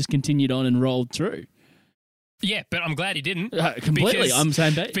wouldn't have just continued on and rolled through. Yeah, but I'm glad he didn't. Completely, I'm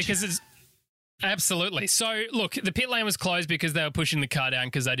same page. Because it's... Absolutely. So, look, the pit lane was closed because they were pushing the car down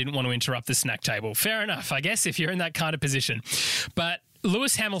because they didn't want to interrupt the snack table. Fair enough, I guess, if you're in that kind of position. But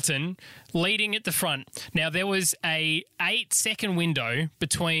Lewis Hamilton leading at the front. Now, there was a 8-second window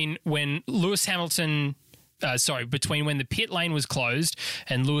between when Lewis Hamilton between when the pit lane was closed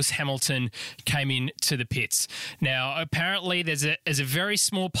and Lewis Hamilton came in to the pits. Now, apparently there's a very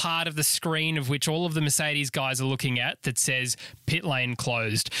small part of the screen of which all of the Mercedes guys are looking at that says pit lane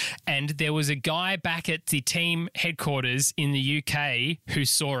closed. And there was a guy back at the team headquarters in the UK who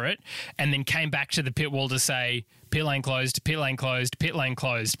saw it and then came back to the pit wall to say, pit lane closed, pit lane closed, pit lane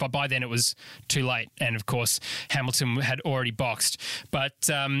closed. But by then it was too late. And of course, Hamilton had already boxed. But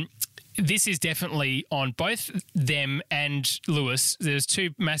this is definitely on both them and Lewis. There's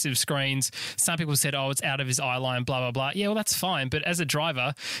two massive screens. Some people said, oh, it's out of his eye line, blah, blah, blah. Yeah, well, that's fine. But as a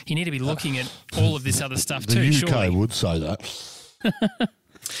driver, you need to be looking at all of this other stuff too, the UK surely. would say that.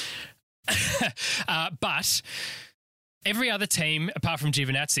 But every other team, apart from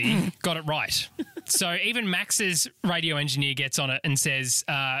Giovinazzi, got it right. So even Max's radio engineer gets on it and says,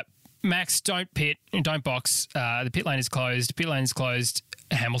 Max, don't pit, don't box. The pit lane is closed. Pit lane is closed.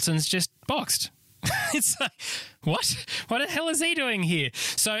 Hamilton's just boxed. It's like, what? What the hell is he doing here?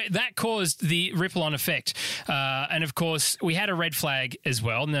 So that caused the ripple-on effect. And, of course, we had a red flag as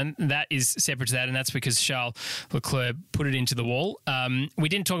well, and then that is separate to that, and that's because Charles Leclerc put it into the wall. We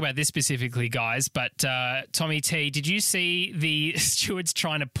didn't talk about this specifically, guys, but Tommy T, did you see the stewards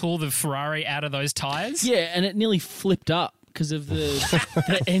trying to pull the Ferrari out of those tyres? Yeah, and it nearly flipped up because of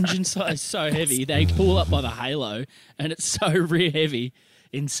the engine size so heavy. They pull up by the halo, and it's so rear heavy.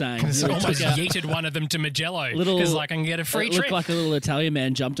 Insane. It's almost yeeted one of them to Magello because I can get a free trip. It trip. looked like a little Italian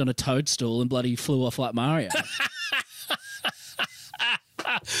man jumped on a toadstool and bloody flew off like Mario.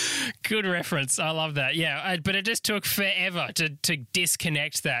 Good reference. I love that. Yeah, but it just took forever to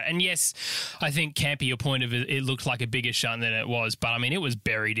disconnect that. And yes, I think, Campy, your point of it looked like a bigger shunt than it was, but I mean, it was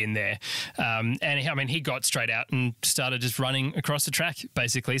buried in there. And I mean, he got straight out and started just running across the track,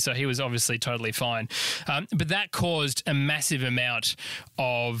 basically. So he was obviously totally fine. But that caused a massive amount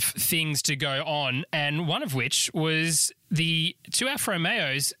of things to go on. And one of which was the two Alfa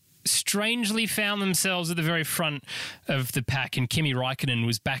Romeos strangely found themselves at the very front of the pack, and Kimi Raikkonen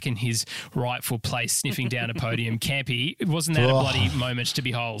was back in his rightful place, sniffing down a podium. Campy, wasn't that a bloody moment to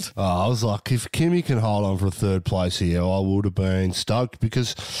behold? I was like, if Kimi can hold on for a third place here, I would have been stoked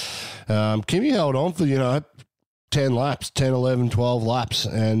because Kimi held on for, 10 laps, 10, 11, 12 laps,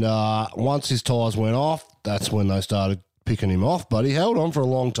 and once his tyres went off, that's when they started picking him off, but he held on for a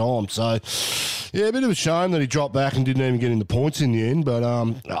long time. So, yeah, a bit of a shame that he dropped back and didn't even get in the points in the end. But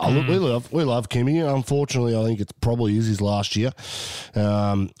look, we love Kimi. Unfortunately, I think it probably is his last year. He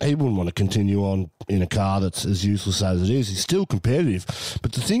wouldn't want to continue on in a car that's as useless as it is. He's still competitive.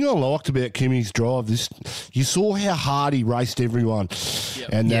 But the thing I liked about Kimi's drive, you saw how hard he raced everyone,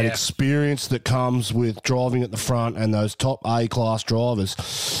 and that experience that comes with driving at the front and those top A-class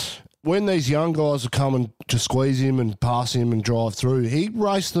drivers. When these young guys are coming to squeeze him and pass him and drive through, he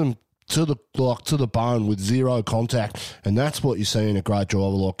raced them to the bone with zero contact, and that's what you see in a great driver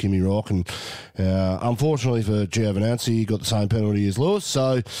like Kimi Raikkonen. Unfortunately for Giovinazzi, he got the same penalty as Lewis,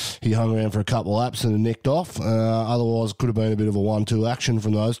 so he hung around for a couple of laps and then nicked off. Otherwise, it could have been a bit of a 1-2 action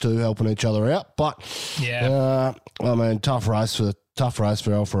from those two helping each other out. But tough race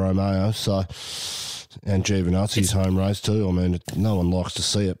for Alfa Romeo. So. And Giovinazzi's home race too. I mean, no one likes to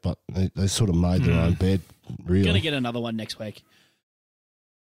see it, but they sort of made their own bed, really. Going to get another one next week.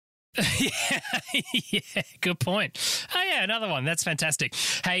 Yeah, good point. Oh, yeah, another one. That's fantastic.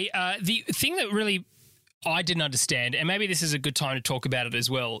 Hey, the thing that really I didn't understand, and maybe this is a good time to talk about it as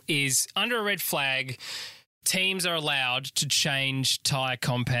well, is under a red flag, teams are allowed to change tyre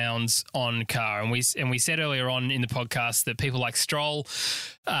compounds on car. And we said earlier on in the podcast that people like Stroll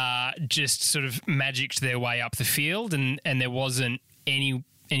just sort of magicked their way up the field, and there wasn't anything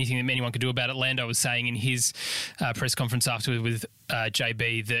that anyone could do about it. Lando was saying in his press conference afterwards with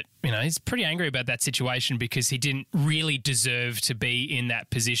JB that, he's pretty angry about that situation because he didn't really deserve to be in that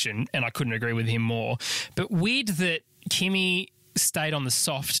position, and I couldn't agree with him more. But weird that Kimi stayed on the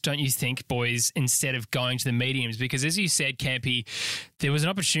soft, don't you think, boys, instead of going to the mediums? Because as you said, Campy, there was an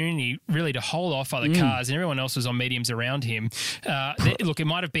opportunity really to hold off other cars and everyone else was on mediums around him. Look, it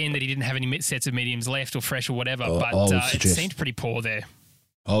might have been that he didn't have any sets of mediums left or fresh or whatever, but it seemed pretty poor there.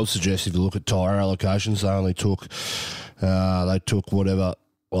 I would suggest if you look at tyre allocations, they only took whatever,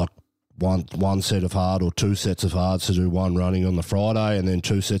 like one set of hard or two sets of hards to do one running on the Friday, and then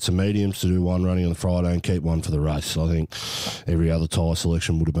two sets of mediums to do one running on the Friday and keep one for the race. So I think every other tyre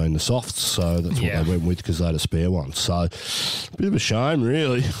selection would have been the softs, so that's what they went with because they had a spare one. So a bit of a shame,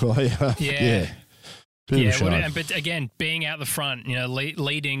 really. Bit of a shame. but again, being out the front,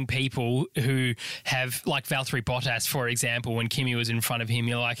 leading people who have, like Valtteri Bottas, for example, when Kimi was in front of him,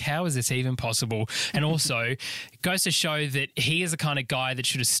 you're like, how is this even possible? And also, it goes to show that he is the kind of guy that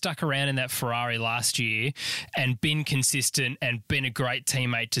should have stuck around in that Ferrari last year and been consistent and been a great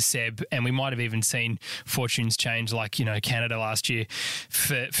teammate to Seb. And we might have even seen fortunes change, like, Canada last year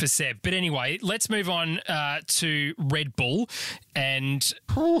for Seb. But anyway, let's move on to Red Bull. And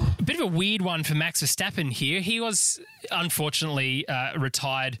a bit of a weird one for Max Verstappen here. He was unfortunately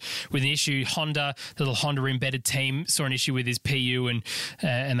retired with an issue. The little Honda embedded team, saw an issue with his PU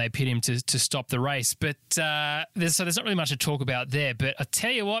and they pit him to stop the race. But there's not really much to talk about there. But I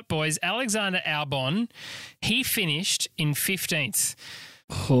tell you what, boys, Alexander Albon, he finished in 15th.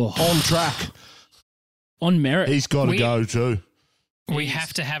 On track. On merit. He's got to go too. We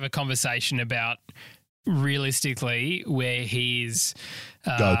have to have a conversation about realistically where he is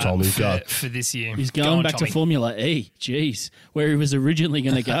go, Tommy, go. For this year. He's going back to Formula E. Jeez, where he was originally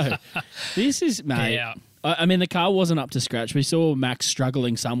going to go. This is, mate. Yeah. I mean, the car wasn't up to scratch. We saw Max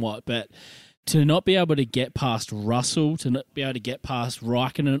struggling somewhat, but to not be able to get past Russell, to not be able to get past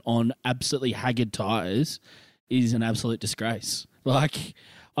Raikkonen on absolutely haggard tyres is an absolute disgrace. Like,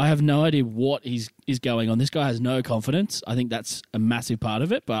 I have no idea what is going on. This guy has no confidence. I think that's a massive part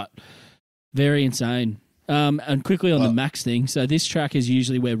of it, but very insane. And quickly on the Max thing, so this track is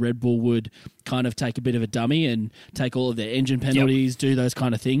usually where Red Bull would kind of take a bit of a dummy and take all of their engine penalties, do those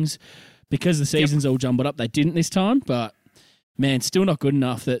kind of things. Because the season's all jumbled up, they didn't this time, but man, still not good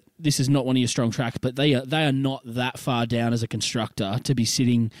enough that this is not one of your strong tracks, but they are not that far down as a constructor to be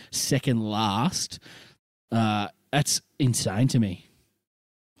sitting second last. That's insane to me.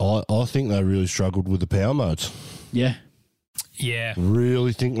 I think they really struggled with the power modes. Yeah. Yeah.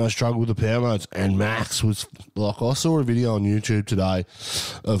 Really think they struggled with the power modes. And Max was, like, I saw a video on YouTube today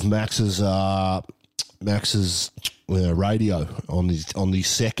of Max's radio on the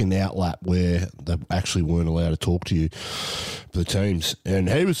second outlap where they actually weren't allowed to talk to you, the teams. And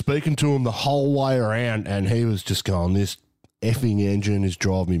he was speaking to him the whole way around, and he was just going, this effing engine is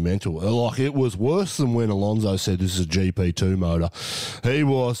driving me mental. Like, it was worse than when Alonso said this is a GP2 motor. He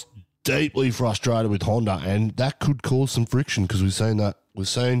was deeply frustrated with Honda, and that could cause some friction because we've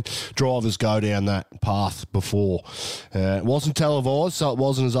seen drivers go down that path before. It wasn't televised, so it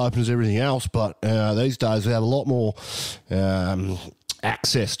wasn't as open as everything else, but these days we have a lot more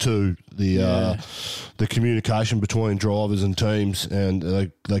access to the communication between drivers and teams, and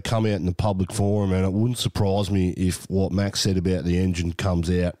they come out in the public forum, and it wouldn't surprise me if what Max said about the engine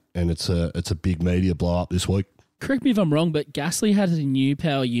comes out and it's a big media blow up this week. Correct me if I'm wrong, but Gasly had a new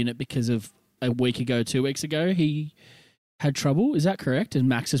power unit because of 2 weeks ago, he had trouble. Is that correct? And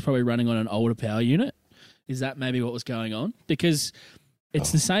Max is probably running on an older power unit. Is that maybe what was going on? Because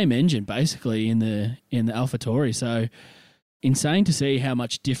it's the same engine basically in the AlphaTauri. So insane to see how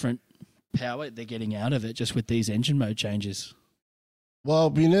much different power they're getting out of it just with these engine mode changes.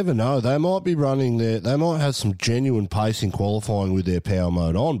 Well, you never know. They might be they might have some genuine pace in qualifying with their power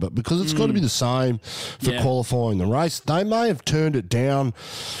mode on, but because it's got to be the same for qualifying the race, they may have turned it down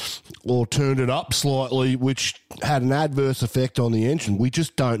or turned it up slightly, which had an adverse effect on the engine. We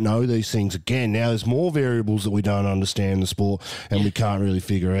just don't know these things. Again, now there's more variables that we don't understand in the sport and we can't really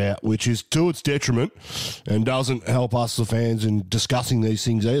figure out, which is to its detriment and doesn't help us, the fans, in discussing these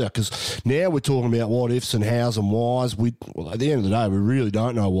things either, because now we're talking about what ifs and hows and whys. At the end of the day, we really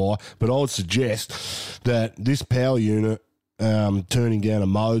don't know why, but I would suggest that this power unit turning down a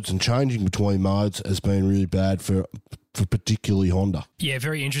modes and changing between modes has been really bad for particularly Honda. Yeah,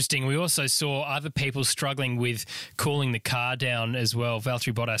 very interesting. We also saw other people struggling with cooling the car down as well.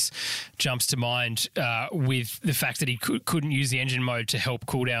 Valtteri Bottas jumps to mind with the fact that he couldn't use the engine mode to help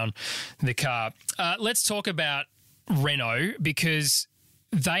cool down the car. Let's talk about Renault, because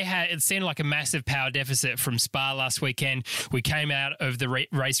it seemed like a massive power deficit from Spa last weekend. We came out of the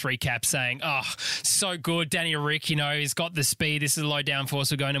race recap saying, oh, so good. Danny Rick, he's got the speed. This is low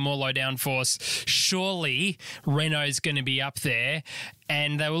downforce. We're going to more low downforce. Surely Renault's going to be up there.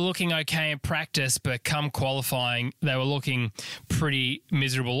 And they were looking okay in practice, but come qualifying, they were looking pretty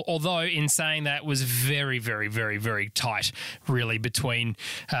miserable. Although in saying that, was very, very, very, very tight, really, between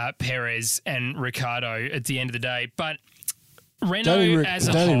Perez and Ricciardo at the end of the day. But Renault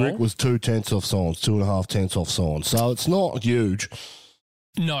Danny Rick was 2/10 off Sainz, 2.5 tenths off Sainz, so it's not huge.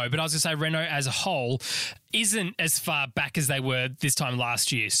 No, but I was going to say Renault as a whole isn't as far back as they were this time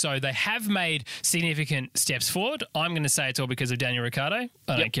last year. So they have made significant steps forward. I'm going to say it's all because of Daniel Ricciardo.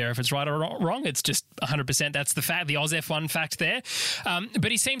 I don't care if it's right or wrong. It's just 100%. That's the fact, the Oz F1 fact there.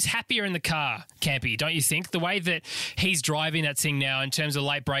 But he seems happier in the car, Campy, don't you think? The way that he's driving that thing now in terms of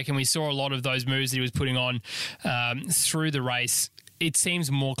late braking, we saw a lot of those moves that he was putting on through the race. It seems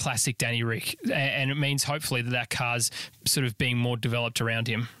more classic Danny Rick, and it means hopefully that car's sort of being more developed around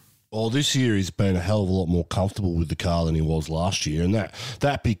him. Well, this year he's been a hell of a lot more comfortable with the car than he was last year, and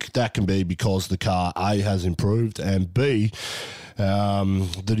that can be because the car A has improved, and B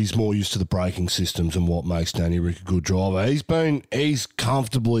that he's more used to the braking systems and what makes Danny Rick a good driver. He's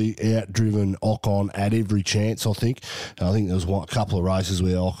comfortably outdriven Ocon at every chance. I think there was a couple of races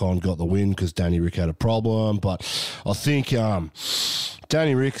where Ocon got the win because Danny Rick had a problem, but I think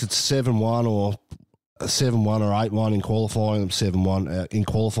Danny Rick's at 7-1 or 7-1 or 8-1 in qualifying. 7-1 in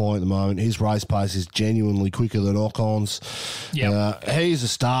qualifying at the moment. His race pace is genuinely quicker than Ocon's. Yep. He's a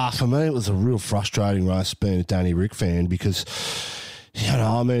star. For me, it was a real frustrating race being a Danny Rick fan because, he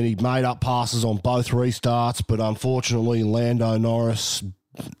made up passes on both restarts, but unfortunately Lando Norris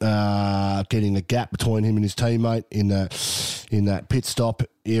getting the gap between him and his teammate in that pit stop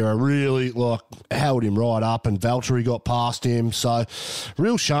era really held him right up, and Valtteri got past him. So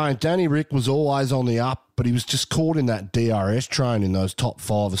real shame. Danny Rick was always on the up, but he was just caught in that DRS train in those top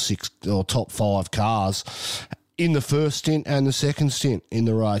 5 or 6 or top 5 cars in the first stint and the second stint in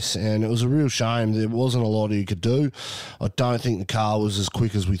the race, and it was a real shame. There wasn't a lot he could do. I don't think the car was as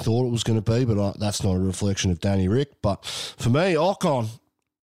quick as we thought it was going to be, but that's not a reflection of Danny Rick. But for me, Ocon,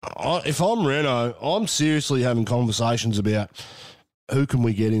 if I'm Renault, I'm seriously having conversations about who can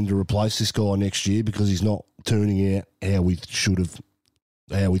we get in to replace this guy next year, because he's not turning out how we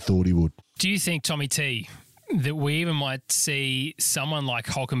thought he would. Do you think, Tommy T, that we even might see someone like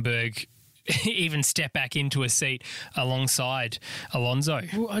Hulkenberg even step back into a seat alongside Alonso?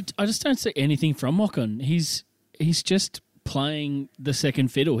 Well, I just don't see anything from Ocon. He's just playing the second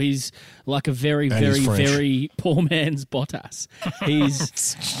fiddle. He's like a very, very, very poor man's Bottas.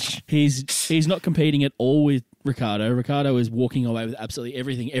 He's not competing at all with Ricciardo. Ricciardo is walking away with absolutely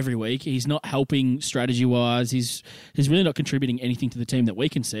everything every week. He's not helping strategy-wise. He's really not contributing anything to the team that we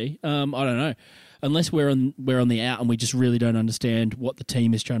can see. I don't know. Unless we're on the out and we just really don't understand what the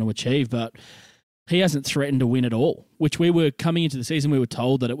team is trying to achieve, but he hasn't threatened to win at all, which we were coming into the season, we were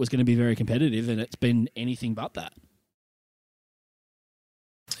told that it was going to be very competitive, and it's been anything but that.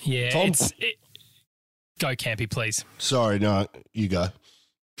 Yeah, go Campy, please. Sorry, no, you go.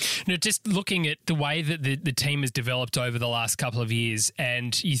 No, just looking at the way that the team has developed over the last couple of years,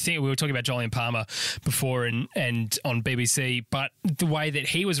 and you think we were talking about Jolyon Palmer before and on BBC, but the way that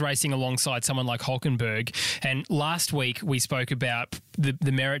he was racing alongside someone like Hulkenberg, and last week we spoke about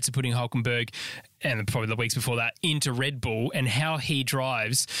the merits of putting Hulkenberg, and probably the weeks before that, into Red Bull and how he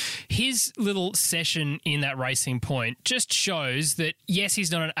drives. His little session in that Racing Point just shows that, yes,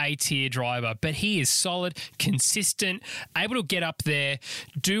 he's not an A-tier driver, but he is solid, consistent, able to get up there,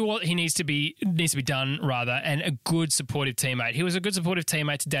 do what he needs to be done, and a good supportive teammate. He was a good supportive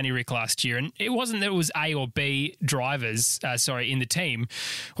teammate to Danny Rick last year, and it wasn't that it was A or B drivers, in the team,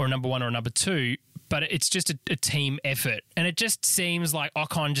 or a number one or a number two, but it's just a team effort. And it just seems like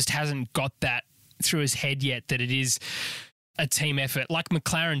Ocon just hasn't got that through his head yet, that it is a team effort, like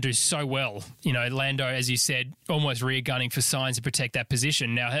McLaren do so well. Lando, as you said, almost rear gunning for Sainz to protect that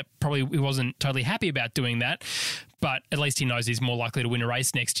position. Now, probably he wasn't totally happy about doing that, but at least he knows he's more likely to win a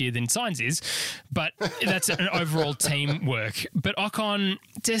race next year than Sainz is. But that's an overall teamwork. But Ocon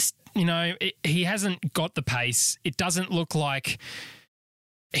just, he hasn't got the pace. It doesn't look like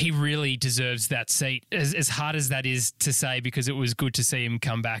he really deserves that seat, as hard as that is to say, because it was good to see him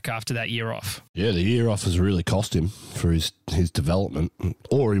come back after that year off. Yeah, the year off has really cost him for his development,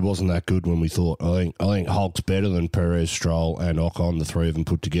 or he wasn't that good when we thought. I think Hulk's better than Perez, Stroll and Ocon, the three of them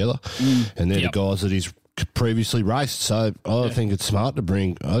put together, and they're the guys that he's previously raced. So I think it's smart to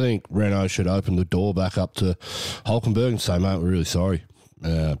bring. I think Renault should open the door back up to Hulkenberg and say, mate, we're really sorry.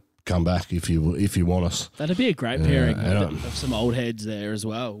 Come back if you want us. That'd be a great pairing of some old heads there as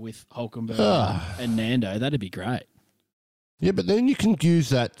well, with Hulkenberg and Nando. That'd be great. Yeah, but then you can use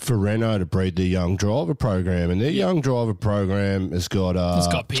that for Renault to breed their young driver program, and their young driver program has got it's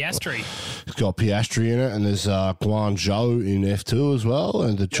got Piastri. It's got Piastri in it, and there's Guan Zhou in F2 as well,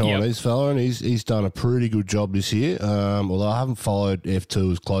 and the Chinese fella, and he's done a pretty good job this year. Although I haven't followed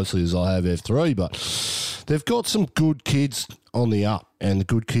F2 as closely as I have F3, but they've got some good kids on the up, and the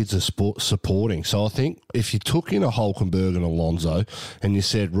good kids are supporting. So I think if you took in a Hulkenberg and Alonso and you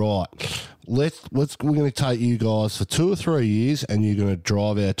said, right, we're going to take you guys for 2 or 3 years, and you're going to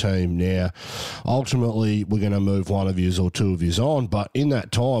drive our team. Now, ultimately, we're going to move one of yous or two of yous on, but in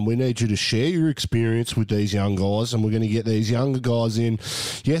that time, we need you to share your experience with these young guys, and we're going to get these younger guys in,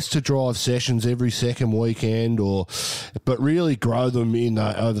 yes, to drive sessions every second weekend, but really grow them in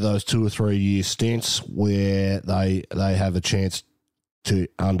over those 2 or 3 year stints where they have a chance to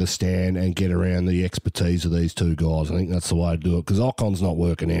understand and get around the expertise of these two guys. I think that's the way to do it, because Ocon's not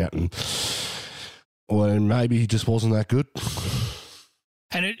working out, and maybe he just wasn't that good.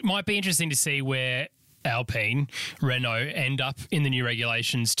 And it might be interesting to see where Alpine, Renault end up in the new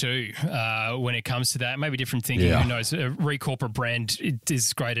regulations too when it comes to that. Maybe different thinking. Yeah. Who knows? A corporate brand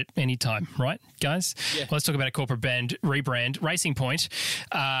is great at any time, right, guys? Yeah. Let's talk about a corporate brand rebrand. Racing Point,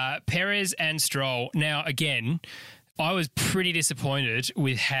 Perez and Stroll. Now, again, I was pretty disappointed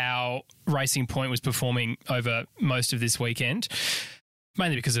with how Racing Point was performing over most of this weekend,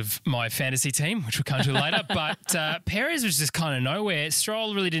 mainly because of my fantasy team, which we'll come to later. But Perez was just kind of nowhere.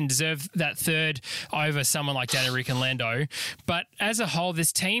 Stroll really didn't deserve that third over someone like Danny Rick and Lando. But as a whole,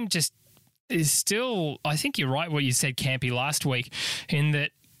 this team just is still, I think you're right what you said, Campy, last week, in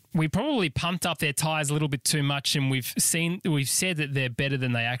that we probably pumped up their tyres a little bit too much, and we've said that they're better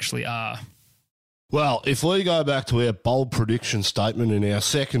than they actually are. Well, if we go back to our bold prediction statement in our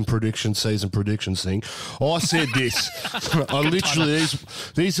second season predictions thing, I said this. I literally,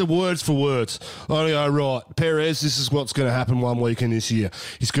 these are words for words. I go, right, Perez, this is what's going to happen one weekend this year.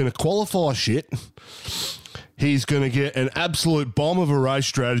 He's going to qualify shit. He's going to get an absolute bomb of a race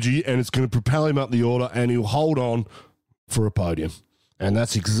strategy, and it's going to propel him up the order, and he'll hold on for a podium. And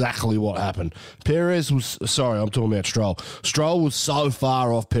that's exactly what happened. I'm talking about Stroll. Stroll was so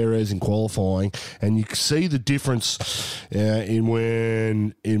far off Perez in qualifying, and you can see the difference in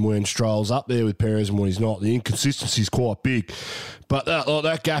when Stroll's up there with Perez and when he's not. The inconsistency is quite big. But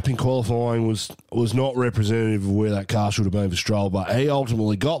that gap in qualifying was not representative of where that car should have been for Stroll. But he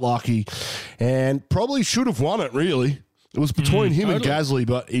ultimately got lucky and probably should have won it, really. It was between him and Gasly,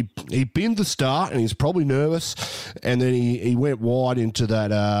 but he binned the start, and he's probably nervous, and then he went wide into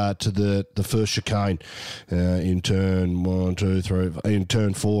that to the first chicane in turn 1, 2, 3, in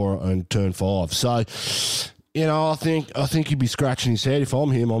turn 4 and turn 5. So, I think he'd be scratching his head. If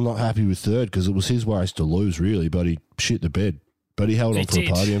I'm him, I'm not happy with third, because it was his race to lose, really, but he shit the bed. But he held on for a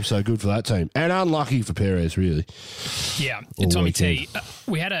podium, so good for that team. And unlucky for Perez, really. Yeah. Tommy T,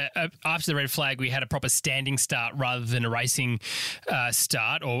 we had after the red flag, we had a proper standing start rather than a racing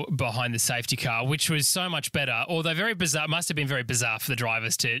start or behind the safety car, which was so much better. Although very bizarre, must have been very bizarre for the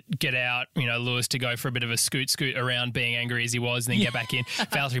drivers to get out, Lewis to go for a bit of a scoot around, being angry as he was, and then get back in.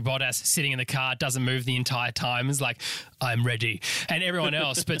 Valtteri Bottas sitting in the car, doesn't move the entire time, is like, I'm ready. And everyone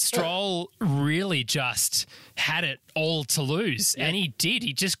else. But Stroll really just had it all to lose. Yeah. And he did.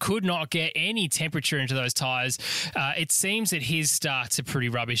 He just could not get any temperature into those tyres. It seems that his starts are pretty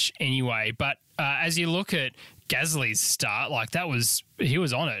rubbish anyway. But as you look at Gasly's start, he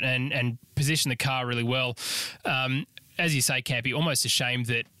was on it and positioned the car really well. As you say, Campy, almost a shame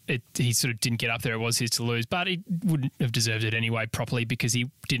that he sort of didn't get up there. It was his to lose, but he wouldn't have deserved it anyway properly because he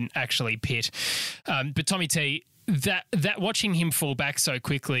didn't actually pit. But Tommy T, that watching him fall back so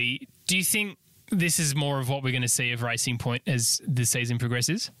quickly, do you think this is more of what we're going to see of Racing Point as the season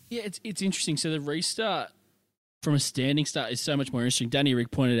progresses? Yeah, it's interesting. So the restart from a standing start is so much more interesting. Danny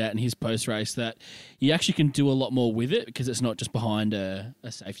Rick pointed out in his post-race that you actually can do a lot more with it because it's not just behind a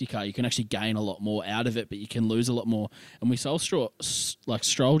safety car. You can actually gain a lot more out of it, but you can lose a lot more. And we saw Stroll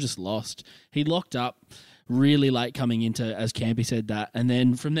just lost. He locked up really late coming into, as Campy said, that. And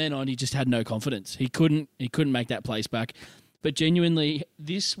then from then on, he just had no confidence. He couldn't make that place back. But genuinely,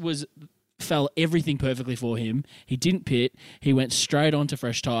 fell everything perfectly for him. He didn't pit. He went straight onto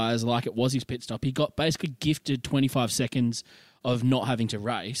fresh tyres like it was his pit stop. He got basically gifted 25 seconds of not having to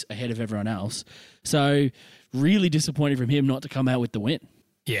race ahead of everyone else. So really disappointed from him not to come out with the win.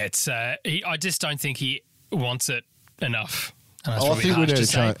 Yeah, it's. I just don't think he wants it enough. I think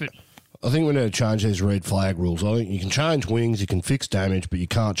we need to change these red flag rules. I think you can change wings, you can fix damage, but you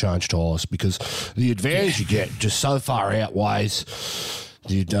can't change tyres because the advantage you get just so far outweighs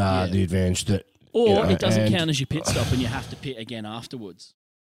the advantage that... Or it doesn't count as your pit stop and you have to pit again afterwards.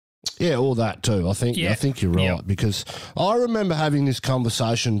 Yeah, all that too. I think you're right because I remember having this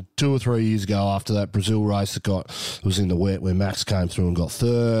conversation 2 or 3 years ago after that Brazil race that was in the wet where Max came through and got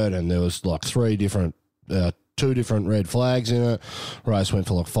third, and there was like 2 different red flags in it. Race went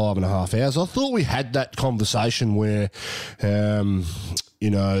for like 5.5 hours. I thought we had that conversation where,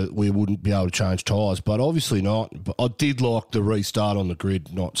 we wouldn't be able to change tyres, but obviously not. But I did like the restart on the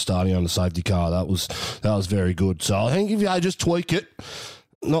grid, not starting on the safety car. That was very good. So I think if you just tweak it,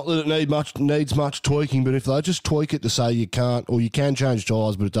 not that it needs much tweaking, but if they just tweak it to say you can't, or you can change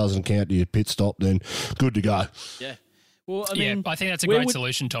tyres, but it doesn't count to your pit stop, then good to go. Yeah. Well, I mean, I think that's a great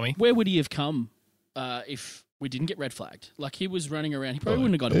solution, Tommy. Where would he have come if we didn't get red flagged? Like, he was running around. He probably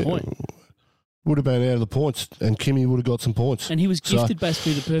wouldn't have got a point. Would have been out of the points, and Kimmy would have got some points. And he was gifted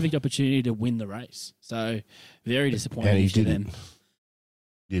basically the perfect opportunity to win the race. So, very disappointing. And he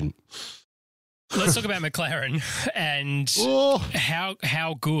didn't. Let's talk about McLaren and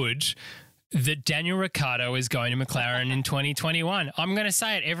how good that Daniel Ricciardo is going to McLaren in 2021. I'm going to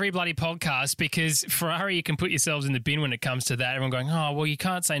say it every bloody podcast because Ferrari, you can put yourselves in the bin when it comes to that. Everyone going, oh, well, you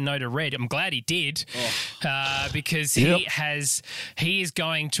can't say no to red. I'm glad he did because he is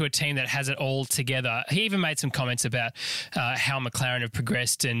going to a team that has it all together. He even made some comments about how McLaren have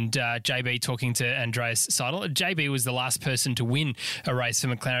progressed and JB talking to Andreas Seidel. JB was the last person to win a race for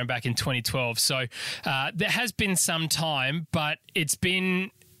McLaren back in 2012. So there has been some time, but it's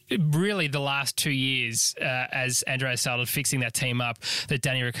been really the last 2 years as Andreas Seidel fixing that team up that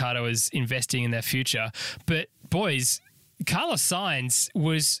Danny Ricciardo is investing in their future. But boys, Carlos Sainz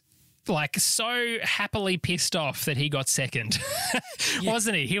was like so happily pissed off that he got second,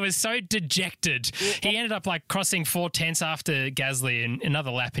 wasn't he? He was so dejected. He ended up like crossing 4/10 after Gasly in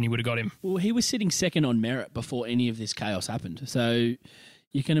another lap and he would have got him. Well, he was sitting second on merit before any of this chaos happened. So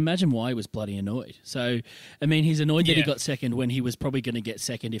you can imagine why he was bloody annoyed. So, I mean, he's annoyed that he got second when he was probably going to get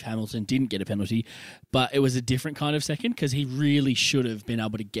second if Hamilton didn't get a penalty. But it was a different kind of second because he really should have been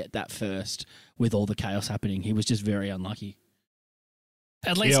able to get that first with all the chaos happening. He was just very unlucky.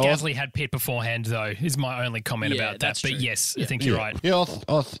 At least Gasly had pit beforehand, though, is my only comment about that. But true. Yes, I think you're right. Yeah,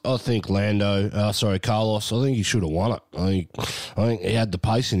 I think Carlos, I think he should have won it. I think he had the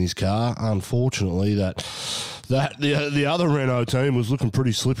pace in his car. Unfortunately, the other Renault team was looking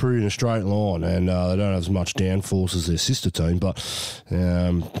pretty slippery in a straight line, and they don't have as much downforce as their sister team. But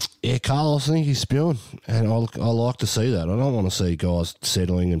Carlos, I think he's spewing, and I like to see that. I don't want to see guys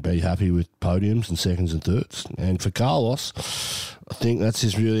settling and be happy with podiums and seconds and thirds. And for Carlos, I think that's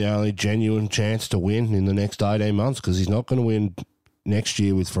his really only genuine chance to win in the next 18 months because he's not going to win next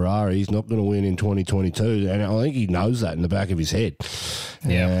year with Ferrari. He's not going to win in 2022, and I think he knows that in the back of his head.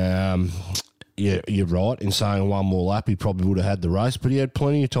 Yeah. You're right in saying one more lap he probably would have had the race, but he had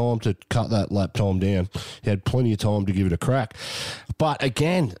plenty of time to cut that lap time down. He had plenty of time to give it a crack. But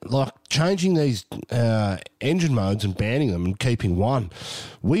again, like changing these engine modes and banning them and keeping one,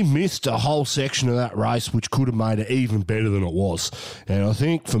 we missed a whole section of that race which could have made it even better than it was. And I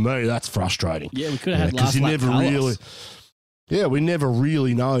think for me that's frustrating. Yeah, we could have had last lap Carlos. We never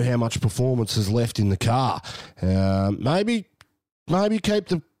really know how much performance is left in the car. Maybe keep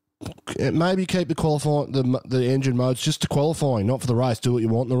the qualifying the engine modes just to qualifying, not for the race. Do what you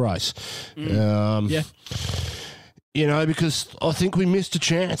want in the race. Because I think we missed a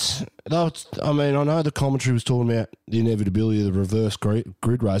chance. I know the commentary was talking about the inevitability of the reverse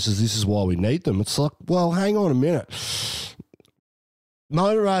grid races. This is why we need them. It's like, well, hang on a minute.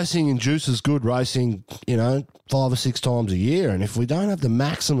 Motor racing induces good racing, 5 or 6 times a year. And if we don't have the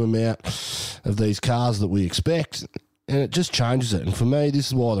maximum amount of these cars that we expect, and it just changes it. And for me, this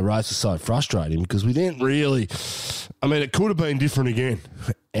is why the race is so frustrating because we didn't really... it could have been different again.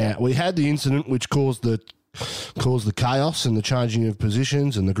 We had the incident which caused the chaos and the changing of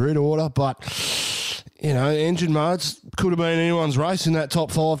positions and the grid order, but, engine modes could have been anyone's race in that top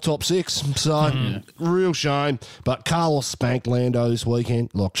 5, top 6. So, real shame. But Carlos spanked Lando this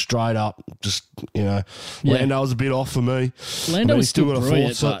weekend, like straight up. Just, Lando was a bit off for me. Lando was still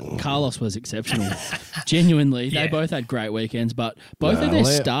brilliant, but Carlos was exceptional. Genuinely, they both had great weekends, but both of their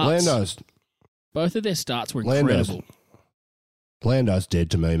starts were incredible. Lando's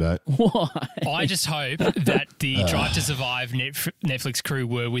dead to me, mate. Why? I just hope that the Drive to Survive Netflix crew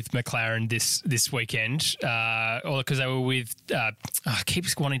were with McLaren this weekend, or because they were with, I keep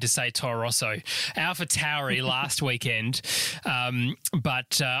wanting to say Toro Rosso, Alpha Tauri last weekend. But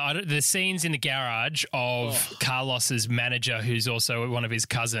the scenes in the garage of Carlos's manager, who's also one of his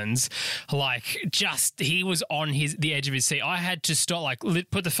cousins, he was on the edge of his seat. I had to stop,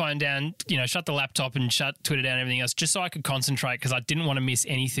 put the phone down, shut the laptop and shut Twitter down and everything else, just so I could concentrate because I didn't want to miss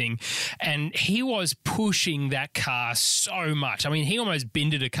anything. And he was pushing that car so much. I mean, he almost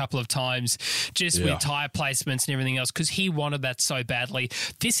binned it a couple of times just with tyre placements and everything else because he wanted that so badly.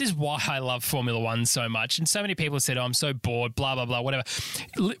 This is why I love Formula One so much. And so many people said, I'm so bored, blah, blah, blah, whatever.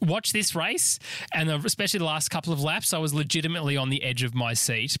 Watch this race, and especially the last couple of laps, I was legitimately on the edge of my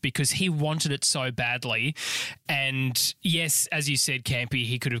seat because he wanted it so badly. And yes, as you said, Campy,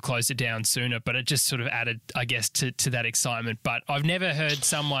 he could have closed it down sooner, but it just sort of added, I guess, to that excitement. But but I've never heard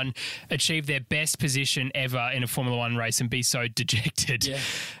someone achieve their best position ever in a Formula One race and be so dejected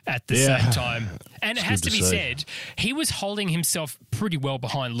at the same time. And it has to be said, he was holding himself pretty well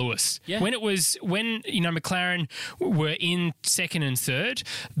behind Lewis. Yeah. When McLaren were in second and third,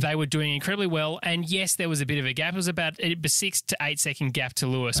 they were doing incredibly well. And yes, there was a bit of a gap. It was about a 6 to 8 second gap to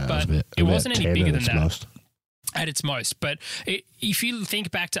Lewis, but it wasn't any bigger than that. Most. At its most. But if you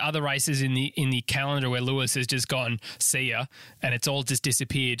think back to other races in the calendar where Lewis has just gone, see ya, and it's all just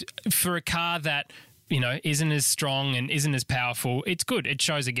disappeared, for a car that isn't as strong and isn't as powerful, it's good. It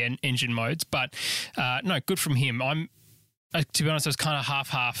shows, again, engine modes. But, no, good from him. To be honest, I was kind of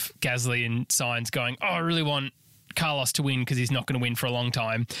half Gasly and Sainz going, I really want Carlos to win because he's not going to win for a long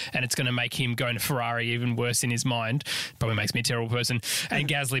time, and it's going to make him going to Ferrari even worse in his mind. Probably makes me a terrible person. And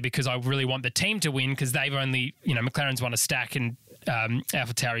Gasly because I really want the team to win because they've only, McLaren's won a stack and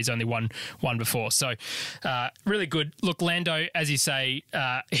AlphaTauri's only won one before. So really good. Look, Lando, as you say,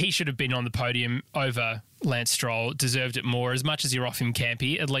 he should have been on the podium over Lance Stroll, deserved it more. As much as you're off him,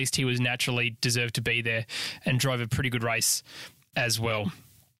 Campy, at least he was naturally deserved to be there and drove a pretty good race as well.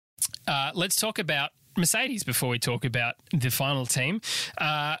 Let's talk about Mercedes before we talk about the final team.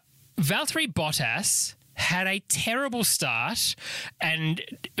 Valtteri Bottas had a terrible start and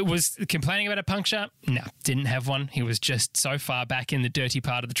was complaining about a puncture. No, didn't have one. He was just so far back in the dirty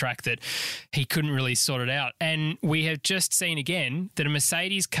part of the track that he couldn't really sort it out. And we have just seen again that a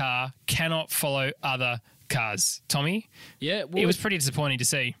Mercedes car cannot follow other cars. Tommy? Yeah. Well, it was pretty disappointing to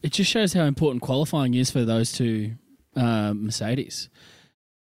see. It just shows how important qualifying is for those two Mercedes.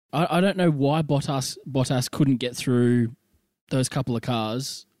 I don't know why Bottas couldn't get through those couple of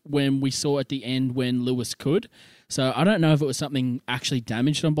cars when we saw at the end when Lewis could. So I don't know if it was something actually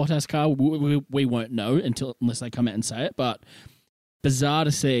damaged on Bottas' car. We won't know unless they come out and say it. But bizarre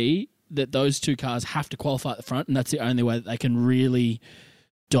to see that those two cars have to qualify at the front, and that's the only way that they can really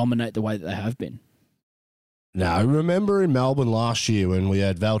dominate the way that they have been. No, remember in Melbourne last year when we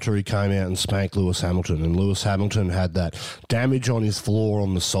had Valtteri came out and spanked Lewis Hamilton, and Lewis Hamilton had that damage on his floor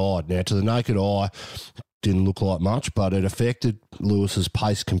on the side. Now, to the naked eye, didn't look like much, but it affected Lewis's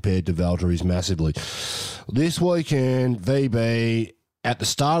pace compared to Valtteri's massively. This weekend, VB, at the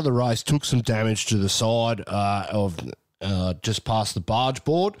start of the race, took some damage to the side of just past the barge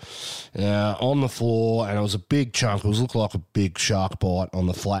board on the floor, and it was a big chunk. It looked like a big shark bite on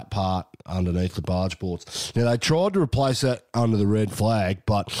the flat part underneath the barge boards. Now, they tried to replace that under the red flag,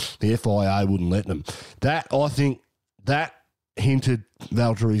 but the FIA wouldn't let them. I think that hinted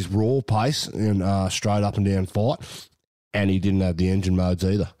Valtteri's raw pace and straight up and down fight, and he didn't have the engine modes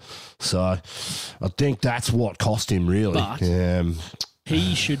either. So I think that's what cost him, really. But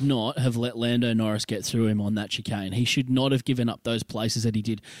he should not have let Lando Norris get through him on that chicane. He should not have given up those places that he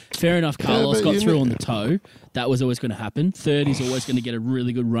did. Fair enough, Carlos got through on the toe. That was always going to happen. Third is always going to get a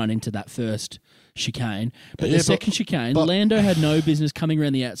really good run into that first chicane. But the second chicane, Lando had no business coming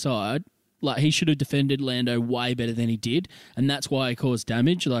around the outside. Like, he should have defended Lando way better than he did, and that's why he caused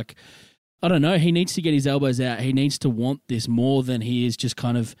damage. Like, I don't know. He needs to get his elbows out. He needs to want this more than he is just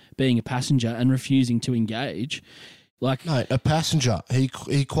kind of being a passenger and refusing to engage. Like, mate, a passenger. He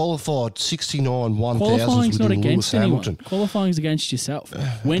qualified 69 1,000s qualifying's with not against Lewis anyone. Hamilton. Qualifying's against yourself.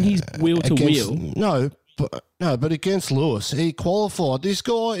 When he's wheel to wheel. But against Lewis, he qualified. This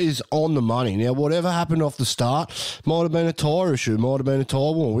guy is on the money. Now, whatever happened off the start, might have been a tyre issue, might have been a tyre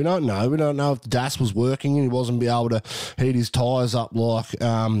warning. We don't know. We don't know if the DAS was working and he wasn't be able to heat his tyres up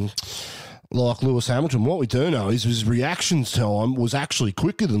like Lewis Hamilton. What we do know is his reaction time was actually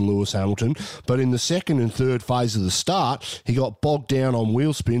quicker than Lewis Hamilton, but in the second and third phase of the start, he got bogged down on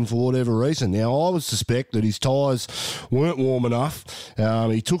wheel spin for whatever reason. Now, I would suspect that his tyres weren't warm enough.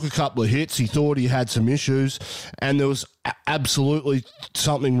 He took a couple of hits. He thought he had some issues, and there was absolutely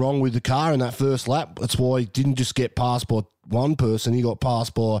something wrong with the car in that first lap. That's why he didn't just get passed by one person, he got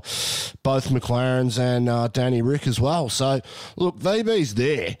passed by both McLarens and Danny Rick as well. So, look, VB's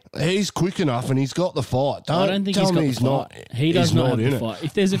there. He's quick enough and he's got the fight. I don't think he's got the fight. He does not have the fight.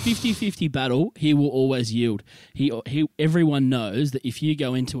 If there's a 50-50 battle, he will always yield. Everyone knows that if you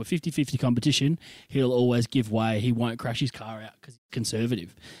go into a 50-50 competition, he'll always give way. He won't crash his car out because he's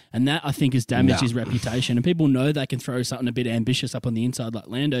conservative. And that, I think, has damaged his reputation. And people know they can throw something a bit ambitious up on the inside like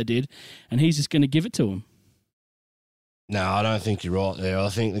Lando did, and he's just going to give it to him. No, I don't think you're right there. I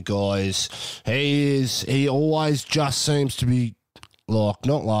think the guy he always just seems to be, like,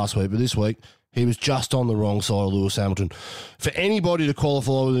 not last week, but this week, he was just on the wrong side of Lewis Hamilton. For anybody to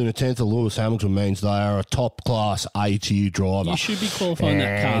qualify within a tenth of Lewis Hamilton means they are a top-class A-tier driver. You should be qualifying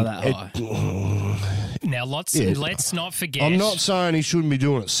that car that high. Now, let's not forget. I'm not saying he shouldn't be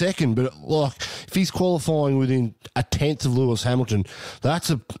doing it second, but like if he's qualifying within a tenth of Lewis Hamilton, that's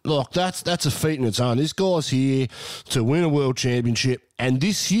a feat in its own. This guy's here to win a world championship, and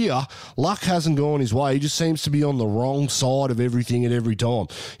this year luck hasn't gone his way. He just seems to be on the wrong side of everything at every time.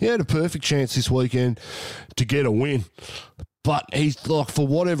 He had a perfect chance this weekend to get a win. But he's like, for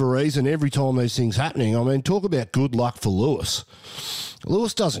whatever reason, every time these things happening, I mean, talk about good luck for Lewis.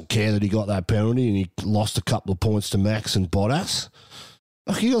 Lewis doesn't care that he got that penalty and he lost a couple of points to Max and Bottas.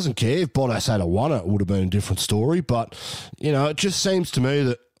 Like, he doesn't care. If Bottas had won it would have been a different story. But, you know, it just seems to me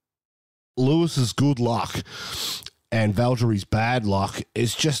that Lewis's good luck and Valtteri's bad luck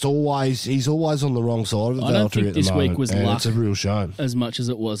is just he's always on the wrong side of it. I don't think this week was luck. It's a real shame. As much as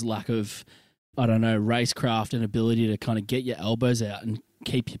it was lack of, I don't know, racecraft and ability to kind of get your elbows out and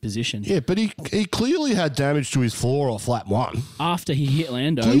keep your position. Yeah, but he clearly had damage to his floor off lap one. After he hit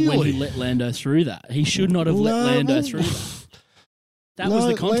Lando, when he let Lando through that. He should not have let Lando through that. That was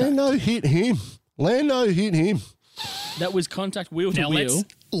the contact. Lando hit him. That was contact wheel to wheel.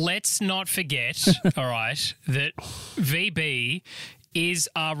 Let's not forget, all right, that VB is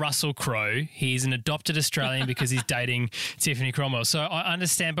Russell Crowe. He's an adopted Australian because he's dating Tiffany Cromwell. So I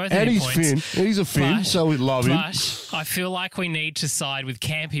understand both of your points. And he's Finn. He's a Finn, so we love him. But I feel like we need to side with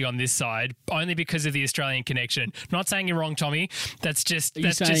Campy on this side only because of the Australian connection. Not saying you're wrong, Tommy. That's just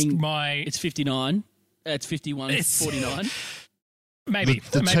my... It's 59. It's 51. It's 49. Maybe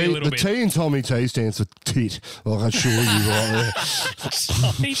a little bit. The T in Tommy T stands for tit. Like I assure you right there.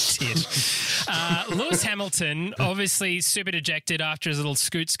 Tommy tit. Lewis Hamilton, obviously super dejected after his little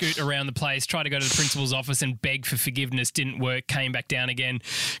scoot around the place, tried to go to the principal's office and beg for forgiveness, didn't work, came back down again,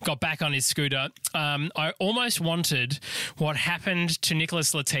 got back on his scooter. I almost wanted what happened to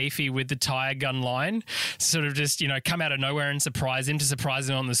Nicholas Latifi with the tyre gun line, sort of just, come out of nowhere and surprise him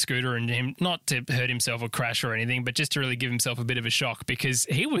on the scooter, and him not to hurt himself or crash or anything, but just to really give himself a bit of a shock, because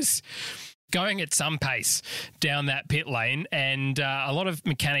he was going at some pace down that pit lane, and a lot of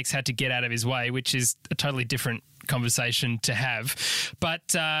mechanics had to get out of his way, which is a totally different conversation to have.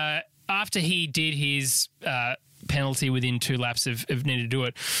 But after he did his penalty within 2 laps of needing to do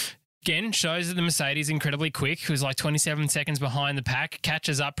it, again, shows that the Mercedes incredibly quick. He was like 27 seconds behind the pack,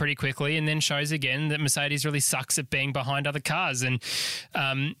 catches up pretty quickly, and then shows again that Mercedes really sucks at being behind other cars. And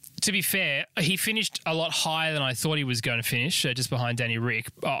to be fair, he finished a lot higher than I thought he was going to finish, just behind Danny Rick.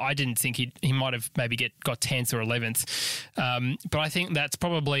 I didn't think he might have maybe got 10th or 11th. But I think that's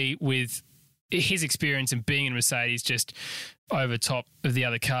probably with his experience and being in Mercedes just over top of the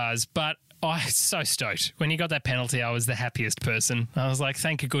other cars. But I was so stoked. When he got that penalty, I was the happiest person. I was like,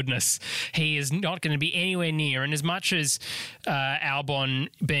 thank goodness he is not going to be anywhere near. And as much as Albon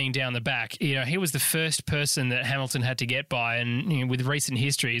being down the back, he was the first person that Hamilton had to get by. And with recent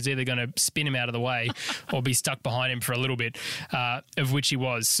history, he's either going to spin him out of the way or be stuck behind him for a little bit, of which he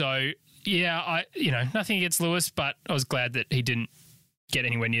was. So, yeah, nothing against Lewis, but I was glad that he didn't get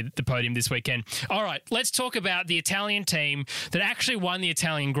anywhere near the podium this weekend. All right, let's talk about the Italian team that actually won the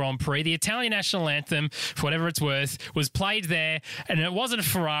Italian Grand Prix. The Italian national anthem, for whatever it's worth, was played there, and it wasn't a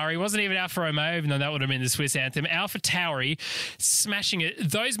Ferrari, it wasn't even Alfa Romeo, even though that would have been the Swiss anthem. Alpha Tauri smashing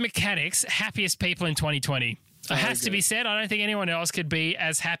it. Those mechanics, happiest people in 2020. It has to be said. I don't think anyone else could be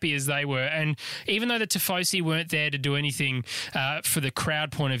as happy as they were. And even though the Tifosi weren't there to do anything for the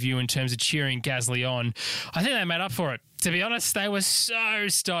crowd point of view in terms of cheering Gasly on, I think they made up for it. To be honest, they were so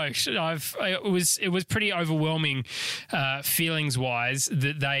stoked. It was pretty overwhelming feelings-wise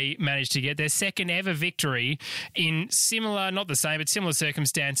that they managed to get their second ever victory in similar, not the same, but similar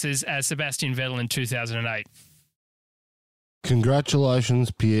circumstances as Sebastian Vettel in 2008.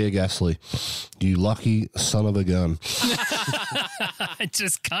 Congratulations, Pierre Gasly. You lucky son of a gun. I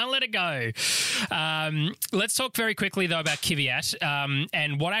just can't let it go. Let's talk very quickly, though, about Kvyat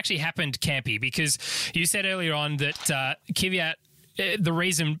and what actually happened, Campy, because you said earlier on that Kvyat, the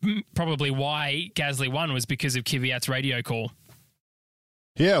reason probably why Gasly won was because of Kvyat's radio call.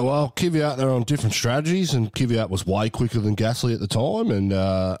 Yeah, well, Kvyat, they're on different strategies, and Kvyat was way quicker than Gasly at the time, and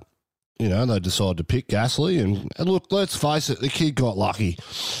they decided to pick Gasly. And look, let's face it, the kid got lucky.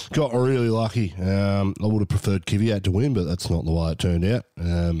 Got really lucky. I would have preferred Kvyat to win, but that's not the way it turned out.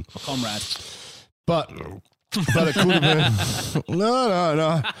 Comrade. But it could have been...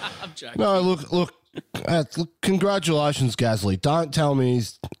 No. I'm joking. No, look, congratulations, Gasly. Don't tell me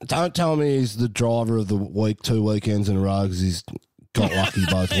he's the driver of the week 2 weekends in a row because he's got lucky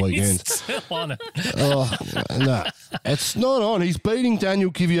both weekends. He's still on it. Oh, no. It's not on. He's beating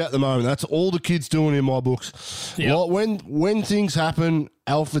Daniel Kvyat at the moment. That's all the kid's doing in my books. Yep. Like when things happen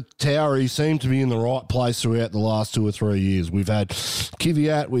AlphaTauri seem to be in the right place throughout the last 2 or 3 years. We've had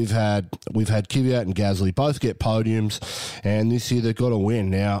Kvyat, we've had Kvyat and Gasly both get podiums, and this year they've got to win.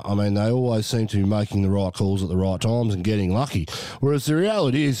 Now, I mean, they always seem to be making the right calls at the right times and getting lucky. Whereas the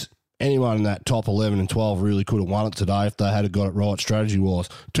reality is, anyone in that top 11 and 12 really could have won it today if they had got it right strategy-wise.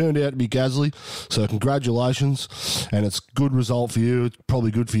 Turned out to be Gasly, so congratulations, and it's a good result for you. It's probably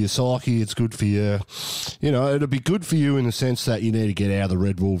good for your psyche. It's good for your, it'll be good for you in the sense that you need to get out of the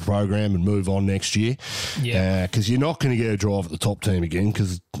Red Bull program and move on next year. Yeah. Because you're not going to get a drive at the top team again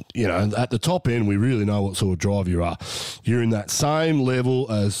because, at the top end, we really know what sort of driver you are. You're in that same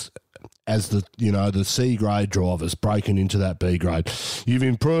level as the C grade drivers breaking into that B grade. You've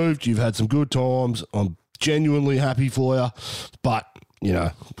improved. You've had some good times. I'm genuinely happy for you, but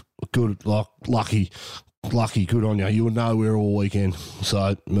good, lucky. Good on you. You were nowhere all weekend.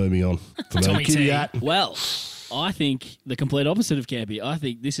 So moving on. Well, I think the complete opposite of Campy. I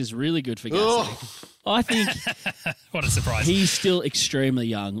think this is really good for Gasly. I think what a surprise. He's still extremely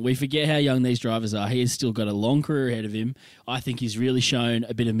young. We forget how young these drivers are. He has still got a long career ahead of him. I think he's really shown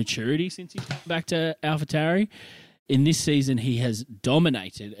a bit of maturity since he's come back to AlphaTauri. In this season, he has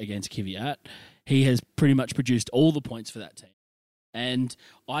dominated against Kvyat. He has pretty much produced all the points for that team. And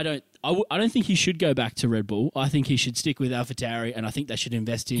I don't think he should go back to Red Bull. I think he should stick with AlphaTauri, and I think they should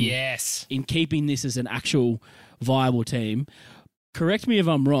invest in keeping this as an actual viable team. Correct me if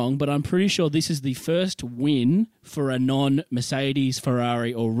I'm wrong, but I'm pretty sure this is the first win for a non-Mercedes,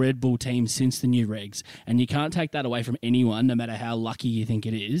 Ferrari, or Red Bull team since the new regs. And you can't take that away from anyone, no matter how lucky you think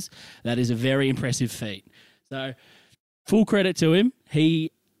it is. That is a very impressive feat. So, full credit to him.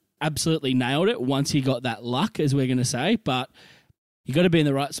 He absolutely nailed it once he got that luck, as we're going to say. But you got to be in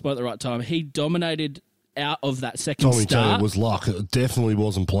the right spot at the right time. He dominated out of that second start. It was luck. It definitely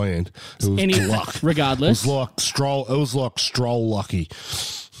wasn't planned. It was luck. Regardless. It was like Stroll lucky.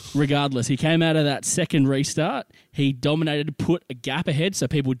 Regardless, he came out of that second restart. He dominated, put a gap ahead so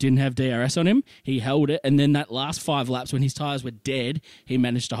people didn't have DRS on him. He held it. And then that last 5 laps when his tyres were dead, he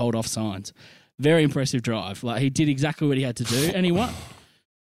managed to hold off signs. Very impressive drive. Like, he did exactly what he had to do and he won.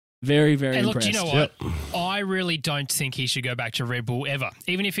 Very, very impressed. And look, do you know what? Yep. I really don't think he should go back to Red Bull ever.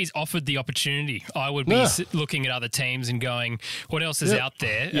 Even if he's offered the opportunity, I would be looking at other teams and going, what else is out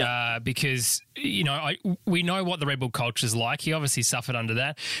there? Because, we know what the Red Bull culture is like. He obviously suffered under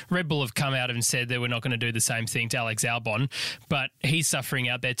that. Red Bull have come out and said that we're not going to do the same thing to Alex Albon, but he's suffering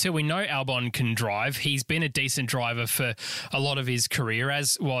out there too. We know Albon can drive. He's been a decent driver for a lot of his career,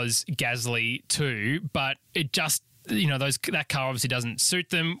 as was Gasly too, but it just... that car obviously doesn't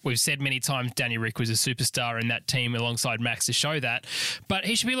suit them. We've said many times Danny Rick was a superstar in that team alongside Max to show that. But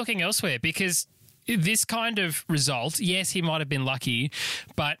he should be looking elsewhere because this kind of result, yes, he might have been lucky,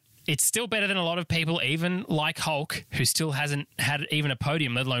 but it's still better than a lot of people, even like Hulk, who still hasn't had even a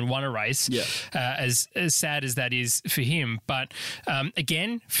podium, let alone won a race, as sad as that is for him. But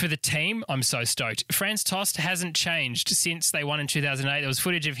again, for the team, I'm so stoked. Franz Tost hasn't changed since they won in 2008. There was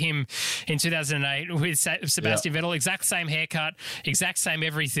footage of him in 2008 with Sebastian Vettel, exact same haircut, exact same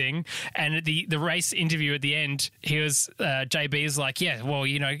everything. And at the race interview at the end, he was, JB is like, yeah, well,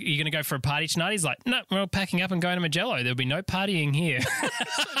 you're going to go for a party tonight? He's like, no, we're all packing up and going to Magello. There'll be no partying here.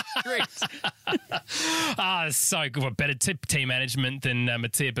 Great. So good. Well, better team management than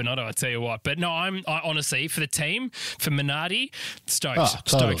Mattia Binotto, I tell you what. But no, I honestly, for the team, for Minardi, stoked.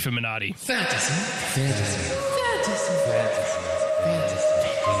 Stoked for Minardi. Fantasy.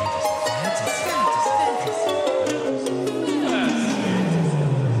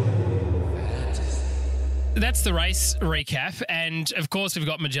 That's the race recap. And, of course, we've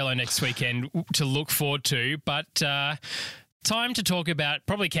got Magello next weekend to look forward to. But... time to talk about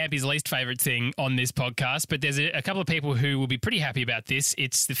probably Campy's least favourite thing on this podcast, but there's a couple of people who will be pretty happy about this.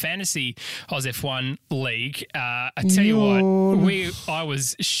 It's the Fantasy Oz F1 League. I tell you what, I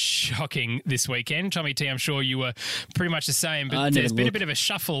was shocking this weekend. Tommy T, I'm sure you were pretty much the same, but there's been a bit of a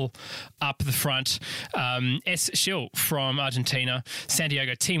shuffle up the front. S. Schill from Argentina,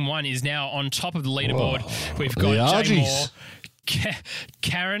 Santiago Team 1 is now on top of the leaderboard. We've got Jay Moore.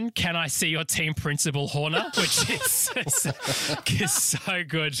 Karen, can I see your team principal Horner? Which is so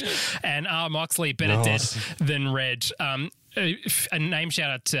good. And R. Moxley, better dead than red. A name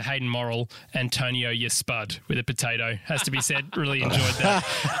shout out to Hayden Morrill, Antonio, you spud with a potato. Has to be said. Really enjoyed that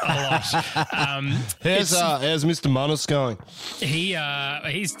a lot. How's Mr. Munnis going?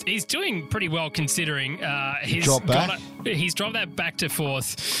 He's doing pretty well considering he's dropped that back to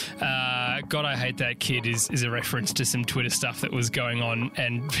 4th. God, I hate that kid is a reference to some Twitter stuff that was going on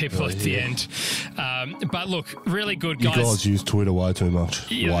and people at the end. But look, really good guys. You guys use Twitter way too much.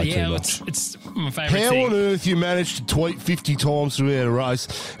 Way too much. It's my favourite How thing. on earth you managed to tweet 50 50 times throughout a race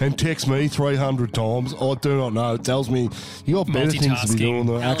and text me 300 times. I do not know. It tells me you got better things to be doing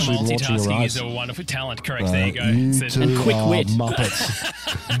than actually watching a Multitasking race. is a wonderful talent. Correct. There you go. You So- two And quick are wit. Muppets.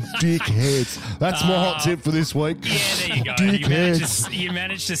 Dickheads. That's my hot tip for this week. Yeah, there you go. Dickheads. You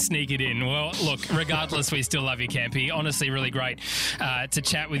managed to sneak it in. Well, look, regardless, we still love you, Campy. Honestly, really great to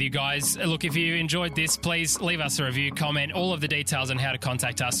chat with you guys. Look, if you enjoyed this, please leave us a review, comment. All of the details on how to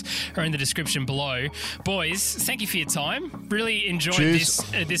contact us are in the description below. Boys, thank you for your time. Really enjoyed Cheers.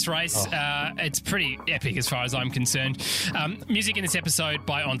 this race. It's pretty epic as far as I'm concerned. Music in this episode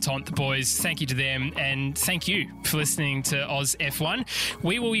by Entente, boys. Thank you to them, and thank you for listening to Oz F1.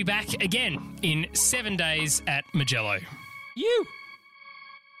 We will be back again in 7 days at Magello. You.